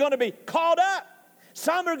 Some are going to be caught up.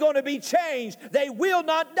 Some are going to be changed. They will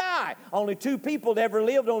not die. Only two people that ever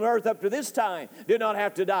lived on earth up to this time did not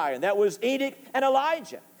have to die, and that was Enoch and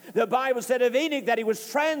Elijah. The Bible said of Enoch that he was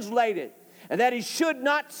translated and that he should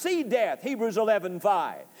not see death, Hebrews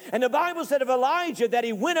 11:5. And the Bible said of Elijah that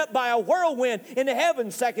he went up by a whirlwind into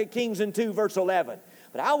heaven, 2 Kings 2, verse 11.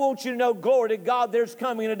 But I want you to know, glory to God, there's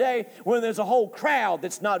coming a day when there's a whole crowd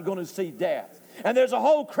that's not going to see death. And there's a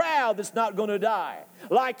whole crowd that's not going to die.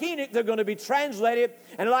 Like Enoch, they're going to be translated.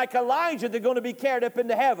 And like Elijah, they're going to be carried up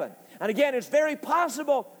into heaven. And again, it's very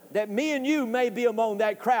possible that me and you may be among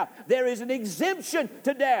that crowd. There is an exemption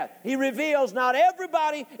to death. He reveals not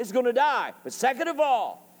everybody is going to die. But second of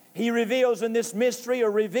all, he reveals in this mystery, or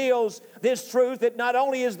reveals this truth, that not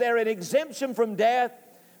only is there an exemption from death,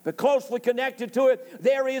 but closely connected to it,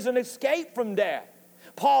 there is an escape from death.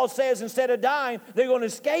 Paul says instead of dying, they're going to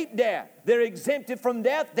escape death. They're exempted from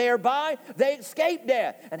death. Thereby, they escape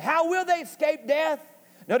death. And how will they escape death?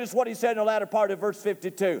 Notice what he said in the latter part of verse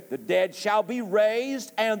 52. The dead shall be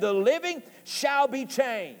raised, and the living shall be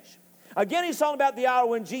changed. Again, he's talking about the hour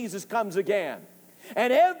when Jesus comes again.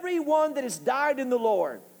 And everyone that has died in the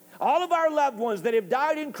Lord, all of our loved ones that have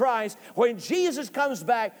died in Christ, when Jesus comes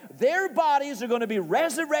back, their bodies are going to be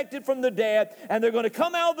resurrected from the dead, and they're going to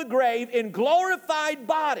come out of the grave in glorified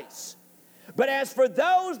bodies. But as for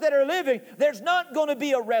those that are living, there's not going to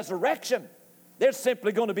be a resurrection. There's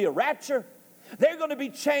simply going to be a rapture. They're going to be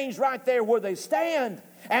changed right there where they stand,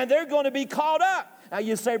 and they're going to be caught up. Now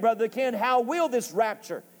you say, Brother Ken, how will this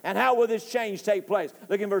rapture and how will this change take place?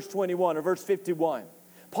 Look in verse 21 or verse 51.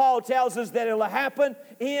 Paul tells us that it will happen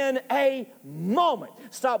in a moment.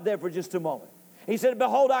 Stop there for just a moment. He said,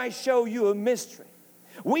 behold, I show you a mystery.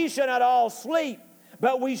 We shall not all sleep,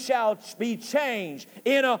 but we shall be changed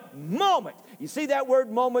in a moment. You see that word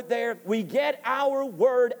moment there? We get our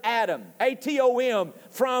word atom, A-T-O-M,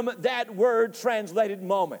 from that word translated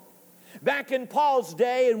moment. Back in Paul's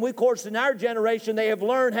day, and of course in our generation, they have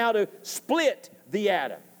learned how to split the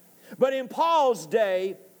atom. But in Paul's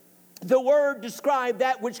day, the word described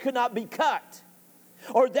that which could not be cut,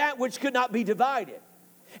 or that which could not be divided.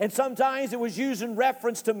 And sometimes it was used in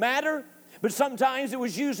reference to matter, but sometimes it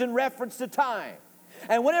was used in reference to time.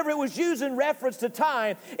 And whenever it was used in reference to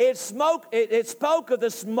time, it spoke of the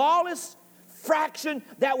smallest fraction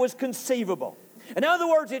that was conceivable. In other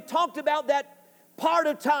words, it talked about that part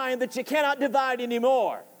of time that you cannot divide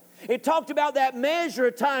anymore. It talked about that measure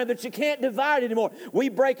of time that you can't divide anymore. We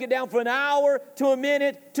break it down from an hour to a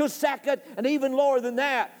minute to a second and even lower than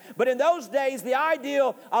that. But in those days, the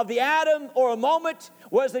ideal of the atom or a moment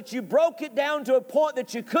was that you broke it down to a point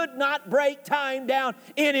that you could not break time down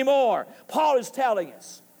anymore. Paul is telling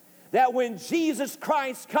us that when Jesus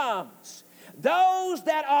Christ comes, those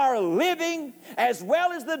that are living as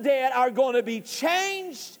well as the dead are going to be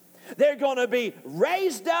changed. They're going to be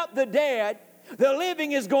raised up, the dead. The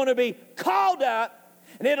living is going to be called up,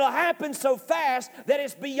 and it'll happen so fast that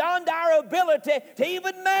it's beyond our ability to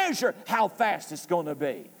even measure how fast it's going to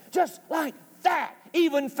be. Just like that,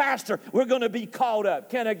 even faster, we're going to be called up.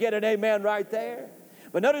 Can I get an amen right there?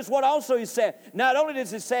 But notice what also he said. Not only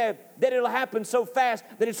does it say that it'll happen so fast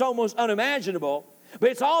that it's almost unimaginable,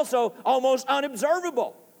 but it's also almost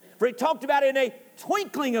unobservable. For he talked about it in a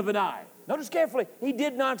twinkling of an eye. Notice carefully, he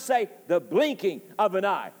did not say the blinking of an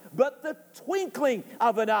eye, but the twinkling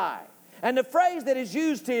of an eye. And the phrase that is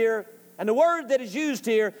used here, and the word that is used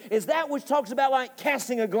here, is that which talks about like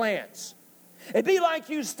casting a glance. It'd be like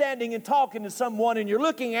you standing and talking to someone and you're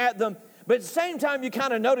looking at them, but at the same time you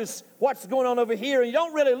kind of notice what's going on over here, and you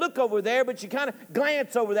don't really look over there, but you kind of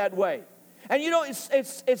glance over that way. And you know,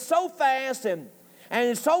 it's so fast and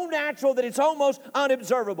it's so natural that it's almost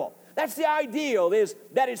unobservable. That's the ideal, is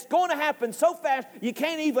that it's going to happen so fast you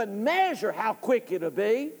can't even measure how quick it'll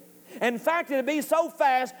be. In fact, it'll be so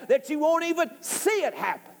fast that you won't even see it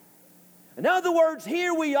happen. In other words,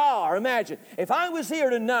 here we are. Imagine, if I was here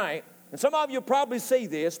tonight, and some of you probably see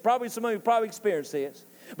this, probably some of you probably experience this,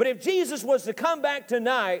 but if Jesus was to come back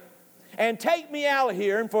tonight and take me out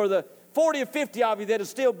here, and for the 40 or 50 of you that'll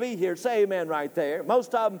still be here, say amen right there.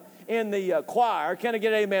 Most of them in the choir, can I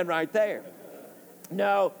get an amen right there?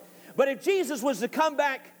 No. But if Jesus was to come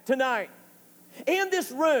back tonight, in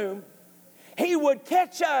this room, he would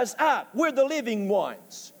catch us up. We're the living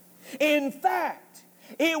ones. In fact,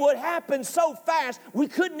 it would happen so fast, we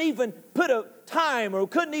couldn't even put a time or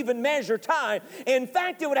couldn't even measure time. In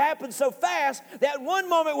fact, it would happen so fast that one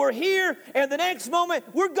moment we're here and the next moment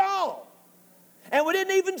we're gone. And we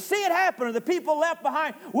didn't even see it happen, or the people left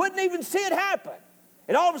behind wouldn't even see it happen.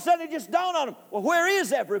 And all of a sudden it just dawned on them, well, where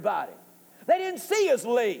is everybody? They didn't see us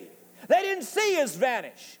leave. They didn't see us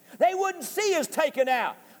vanish. They wouldn't see us taken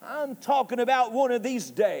out. I'm talking about one of these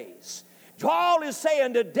days. Paul is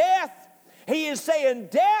saying to death, he is saying,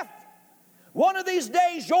 death, one of these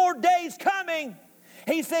days, your day's coming.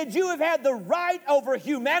 He said, you have had the right over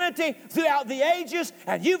humanity throughout the ages,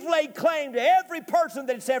 and you've laid claim to every person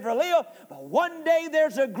that's ever lived. But one day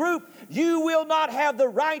there's a group you will not have the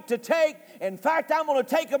right to take. In fact, I'm going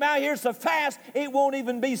to take them out here so fast it won't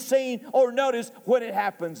even be seen or noticed when it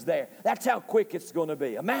happens there. That's how quick it's going to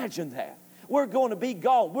be. Imagine that. We're going to be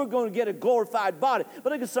gone. We're going to get a glorified body.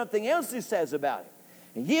 But look at something else he says about it.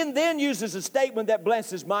 And he then uses a statement that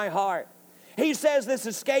blesses my heart. He says this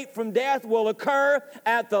escape from death will occur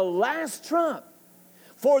at the last trump,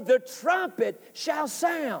 for the trumpet shall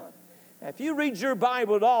sound. Now, if you read your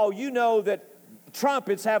Bible at all, you know that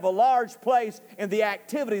trumpets have a large place in the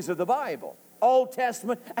activities of the Bible, Old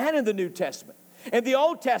Testament and in the New Testament. In the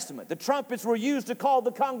Old Testament, the trumpets were used to call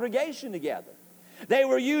the congregation together. They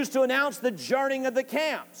were used to announce the journeying of the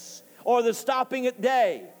camps or the stopping at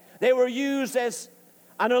day. They were used as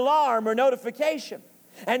an alarm or notification.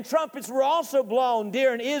 And trumpets were also blown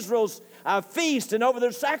during Israel's feast and over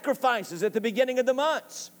their sacrifices at the beginning of the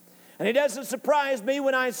months. And it doesn't surprise me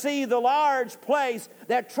when I see the large place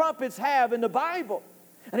that trumpets have in the Bible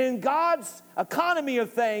and in God's economy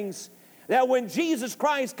of things, that when Jesus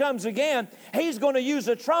Christ comes again, he's going to use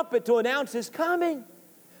a trumpet to announce his coming.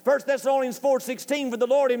 1 Thessalonians 4:16, for the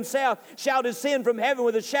Lord himself shall descend from heaven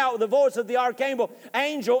with a shout, with the voice of the archangel,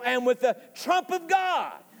 and with the trump of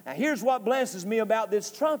God. Now here's what blesses me about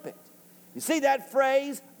this trumpet. You see that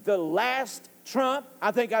phrase, the last trump? I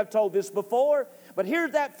think I've told this before, but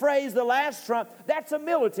here's that phrase, the last trump. That's a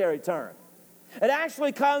military term. It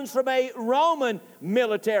actually comes from a Roman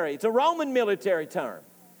military. It's a Roman military term.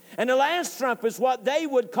 And the last trump is what they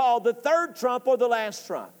would call the third trump or the last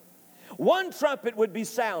trump. One trumpet would be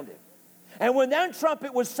sounded. And when that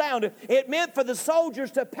trumpet was sounded, it meant for the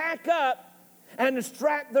soldiers to pack up and to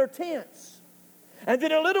strap their tents. And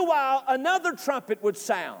then a little while, another trumpet would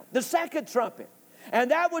sound, the second trumpet.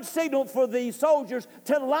 And that would signal for the soldiers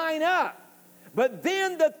to line up. But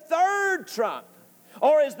then the third trump,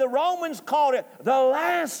 or as the Romans called it, the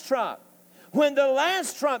last trump. When the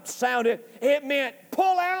last trump sounded, it meant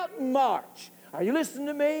pull out and march. Are you listening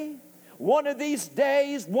to me? One of these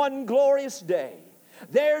days, one glorious day,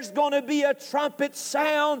 there's going to be a trumpet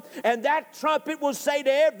sound, and that trumpet will say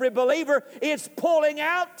to every believer, it's pulling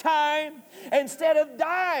out time. Instead of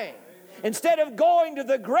dying, instead of going to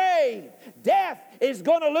the grave, death is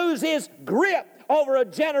going to lose his grip over a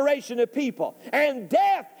generation of people. And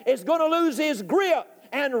death is going to lose his grip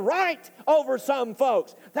and right over some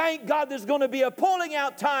folks. Thank God there's going to be a pulling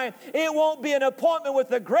out time. It won't be an appointment with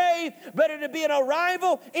the grave, but it'll be an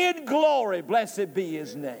arrival in glory. Blessed be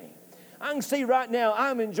his name. I can see right now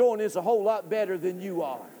I'm enjoying this a whole lot better than you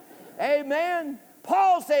are. Amen.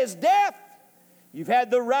 Paul says, death, you've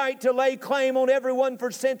had the right to lay claim on everyone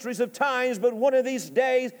for centuries of times, but one of these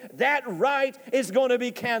days that right is going to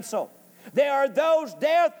be canceled. There are those,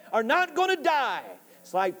 death, are not going to die.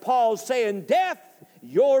 It's like Paul saying, death,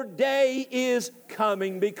 your day is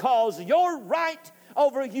coming because your right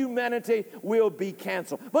over humanity will be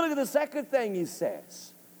canceled. But look at the second thing he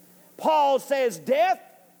says. Paul says, death,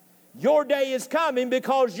 your day is coming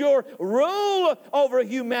because your rule over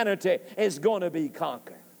humanity is going to be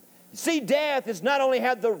conquered. You see, death has not only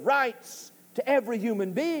had the rights to every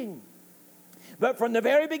human being, but from the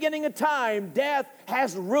very beginning of time, death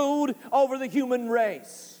has ruled over the human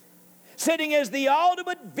race, sitting as the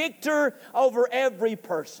ultimate victor over every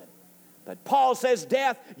person. But Paul says,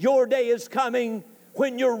 death, your day is coming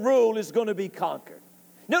when your rule is going to be conquered.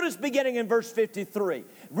 Notice beginning in verse 53.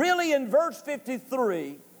 Really, in verse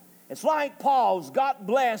 53, it's like Paul's got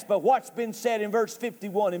blessed by what's been said in verse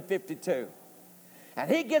 51 and 52. And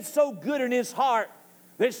he gets so good in his heart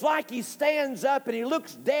that it's like he stands up and he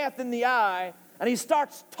looks death in the eye and he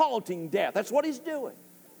starts taunting death. That's what he's doing.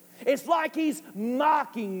 It's like he's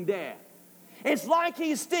mocking death. It's like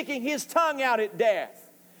he's sticking his tongue out at death.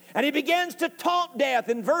 And he begins to taunt death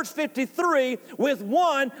in verse 53 with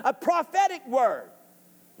a prophetic word.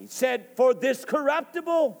 He said, for this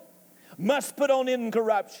corruptible must put on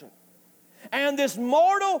incorruption, and this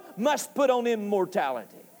mortal must put on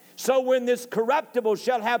immortality. So when this corruptible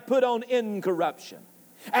shall have put on incorruption,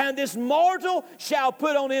 and this mortal shall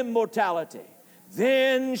put on immortality,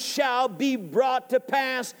 then shall be brought to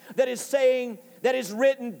pass that is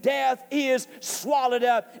written, death is swallowed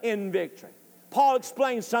up in victory. Paul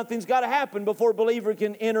explains something's got to happen before a believer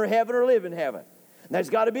can enter heaven or live in heaven. And there's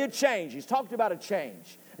got to be a change. He's talked about a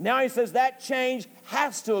change. Now he says that change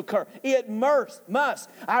has to occur. It must.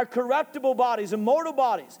 Our corruptible bodies, immortal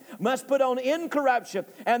bodies, must put on incorruption,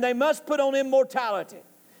 and they must put on immortality.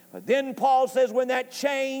 But then Paul says when that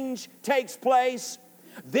change takes place,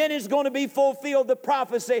 then is going to be fulfilled the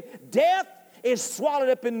prophecy, death is swallowed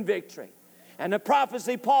up in victory. And the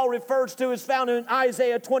prophecy Paul refers to is found in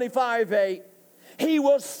Isaiah 25:8. He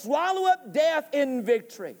will swallow up death in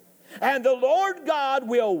victory. And the Lord God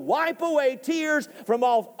will wipe away tears from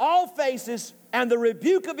off all faces, and the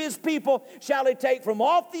rebuke of his people shall he take from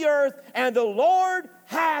off the earth, and the Lord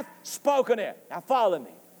hath spoken it. Now follow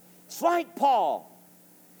me. It's like Paul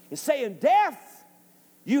is saying, death,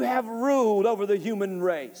 you have ruled over the human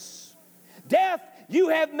race. Death, you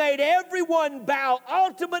have made everyone bow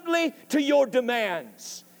ultimately to your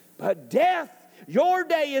demands. But death, your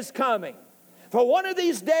day is coming. For one of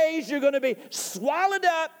these days, you're going to be swallowed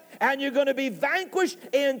up and you're going to be vanquished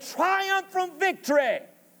in triumphant victory.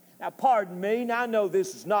 Now, pardon me. Now, I know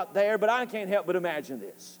this is not there, but I can't help but imagine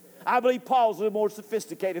this. I believe Paul's a little more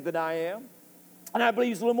sophisticated than I am. And I believe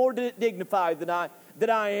he's a little more dignified than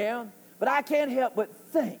I am. But I can't help but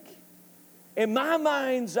think, in my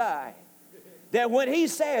mind's eye, that when he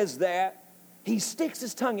says that, he sticks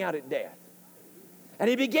his tongue out at death. And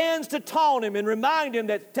he begins to taunt him and remind him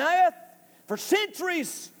that death, for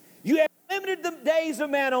centuries, you have limited the days of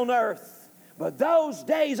man on earth, but those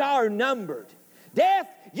days are numbered. Death,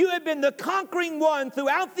 you have been the conquering one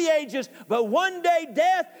throughout the ages, but one day,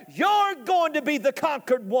 death, you're going to be the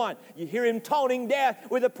conquered one. You hear him taunting death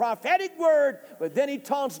with a prophetic word, but then he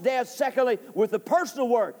taunts death, secondly, with a personal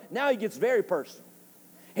word. Now he gets very personal.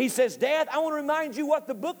 He says, death, I want to remind you what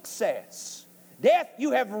the book says. Death,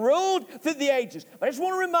 you have ruled through the ages. But I just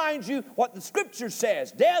want to remind you what the Scripture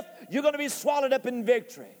says. Death, you're going to be swallowed up in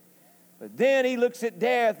victory. But then he looks at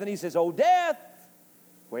death and he says, oh, death,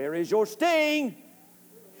 where is your sting?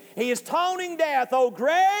 He is taunting death. Oh,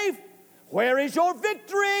 grave, where is your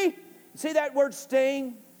victory? See that word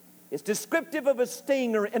sting? It's descriptive of a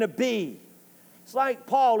stinger in a bee. It's like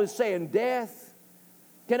Paul is saying, death.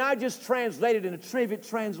 Can I just translate it in a Trivette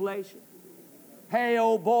translation? Hey,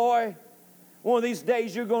 old boy, one of these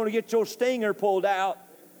days you're going to get your stinger pulled out.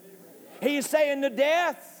 He's saying to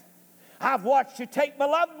death, I've watched you take my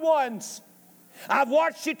loved ones. I've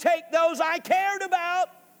watched you take those I cared about.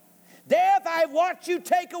 Death, I've watched you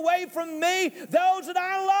take away from me those that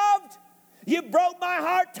I loved. You broke my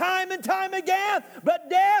heart time and time again.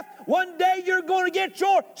 But death, one day you're going to get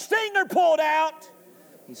your stinger pulled out.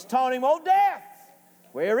 He's taunting him, oh death,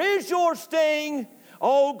 where is your sting?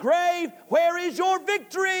 Oh grave, where is your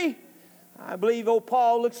victory? I believe old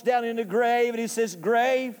Paul looks down in the grave and he says,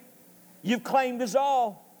 grave, you've claimed us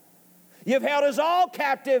all. You've held us all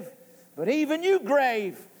captive. But even you,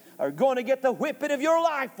 grave, are going to get the whipping of your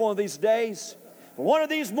life one of these days. One of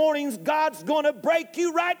these mornings, God's going to break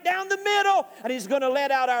you right down the middle, and he's going to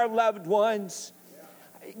let out our loved ones.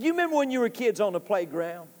 You remember when you were kids on the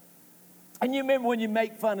playground? And you remember when you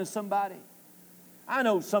make fun of somebody? I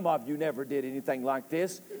know some of you never did anything like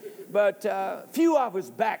this, but few of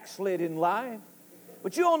us backslid in life.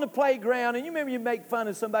 But you're on the playground, and you remember you make fun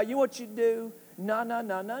of somebody. You know what you do? No.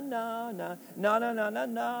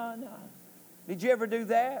 Did you ever do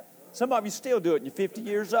that? Some of you still do it, and you're 50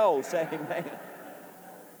 years old. Say amen.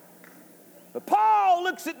 But Paul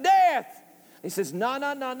looks at death. He says,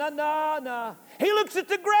 no. He looks at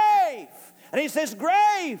the grave, and he says,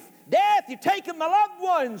 grave, death, you've taken my loved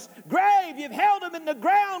ones. Grave, you've held them in the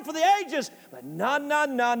ground for the ages. But no.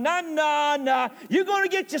 You're going to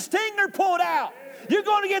get your stinger pulled out. You're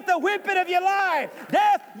going to get the whipping of your life.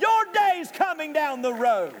 Death, your day's coming down the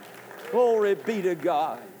road. Glory be to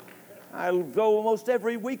God. I go almost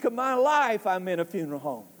every week of my life, I'm in a funeral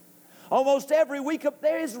home. Almost every week up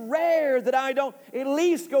there is rare that I don't at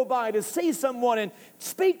least go by to see someone and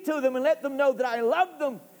speak to them and let them know that I love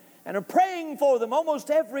them and are praying for them.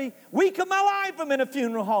 Almost every week of my life I'm in a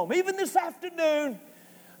funeral home. Even this afternoon,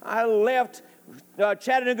 I left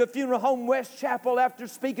Chattanooga Funeral Home West Chapel after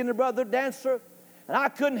speaking to Brother Dancer, and I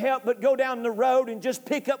couldn't help but go down the road and just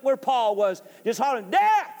pick up where Paul was, just hollering,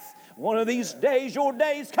 "Death, one of these days your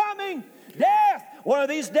day's coming. Death, one of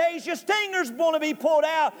these days your stinger's going to be pulled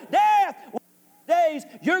out. Death, one of these days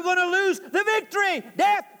you're going to lose the victory.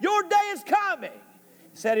 Death, your day is coming."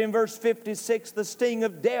 He said in verse 56, the sting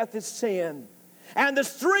of death is sin, and the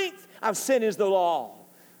strength of sin is the law.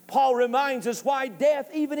 Paul reminds us why death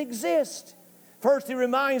even exists. First, he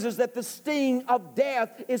reminds us that the sting of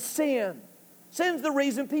death is sin. Sin's the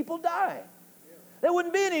reason people die. There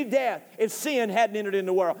wouldn't be any death if sin hadn't entered into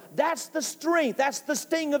the world. That's the strength. That's the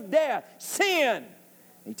sting of death. Sin.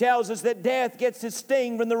 He tells us that death gets its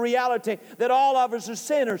sting from the reality that all of us are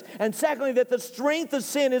sinners. And secondly, that the strength of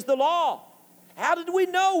sin is the law. How did we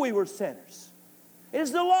know we were sinners? It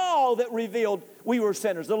is the law that revealed we were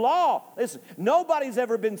sinners. The law. Listen, nobody's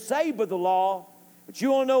ever been saved by the law. But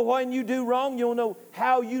you want to know when you do wrong? You want to know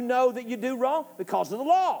how you know that you do wrong? Because of the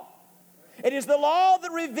law. It is the law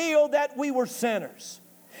that revealed that we were sinners.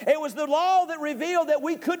 It was the law that revealed that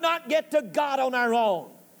we could not get to God on our own.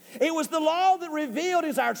 It was the law that revealed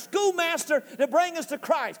as our schoolmaster to bring us to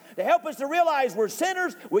Christ, to help us to realize we're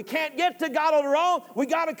sinners, we can't get to God on our own, we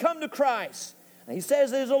got to come to Christ. And he says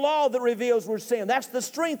there's a law that reveals we're sin. That's the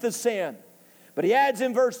strength of sin. But he adds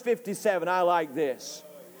in verse 57, I like this.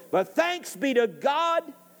 But thanks be to God,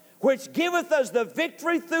 which giveth us the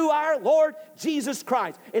victory through our Lord Jesus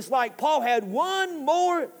Christ. It's like Paul had one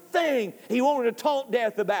more thing he wanted to taunt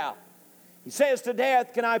death about. He says to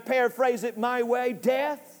death, can I paraphrase it my way?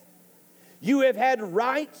 Death, you have had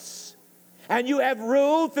rights and you have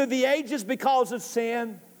ruled through the ages because of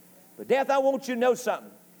sin. But death, I want you to know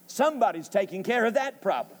something. Somebody's taking care of that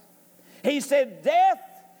problem. He said, death,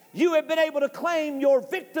 you have been able to claim your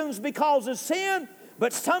victims because of sin,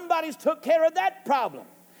 but somebody's took care of that problem.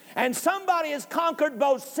 And somebody has conquered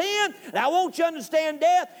both sin, and I want you to understand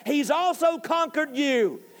death, he's also conquered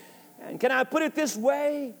you. And can I put it this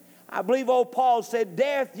way? I believe old Paul said,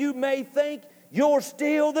 death, you may think you're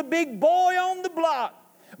still the big boy on the block,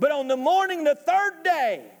 but on the morning, the third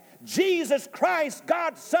day, Jesus Christ,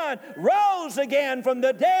 God's Son, rose again from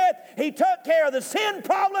the dead. He took care of the sin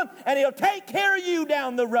problem, and he'll take care of you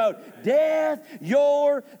down the road. Death,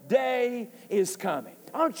 your day is coming.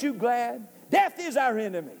 Aren't you glad? Death is our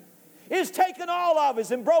enemy. It's taken all of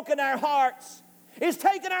us and broken our hearts. It's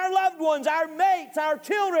taken our loved ones, our mates, our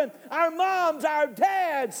children, our moms, our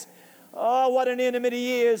dads. Oh, what an enemy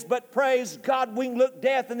he is. But praise God, we can look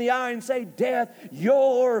death in the eye and say, death,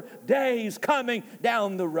 your day's coming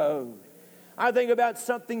down the road. I think about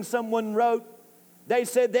something someone wrote. They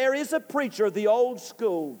said, there is a preacher of the old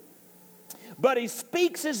school, but he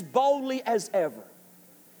speaks as boldly as ever.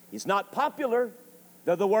 He's not popular,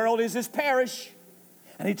 though the world is his parish.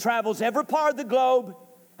 And he travels every part of the globe,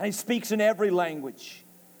 and he speaks in every language.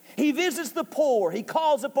 He visits the poor. He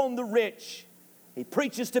calls upon the rich. He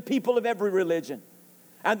preaches to people of every religion.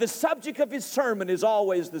 And the subject of his sermon is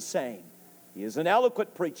always the same. He is an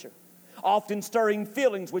eloquent preacher, often stirring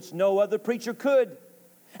feelings which no other preacher could,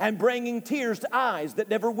 and bringing tears to eyes that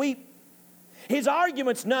never weep. His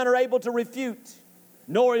arguments none are able to refute,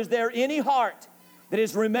 nor is there any heart that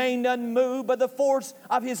has remained unmoved by the force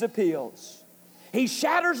of his appeals. He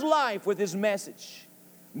shatters life with his message.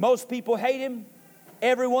 Most people hate him.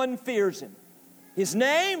 Everyone fears him. His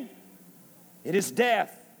name, it is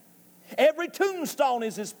death. Every tombstone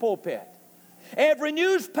is his pulpit. Every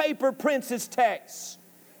newspaper prints his text.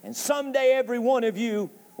 And someday every one of you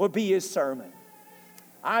will be his sermon.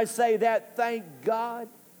 I say that, thank God,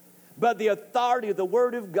 by the authority of the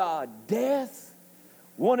Word of God. Death,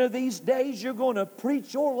 one of these days you're going to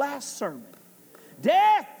preach your last sermon.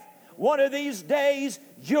 Death, one of these days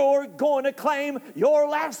you're going to claim your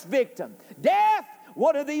last victim. Death,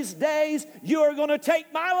 one of these days you're going to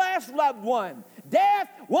take my last loved one. Death,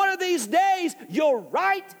 one of these days your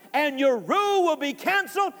right and your rule will be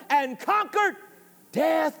canceled and conquered.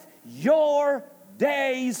 Death, your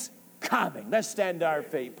day's coming. Let's stand to our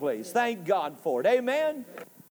feet, please. Thank God for it. Amen.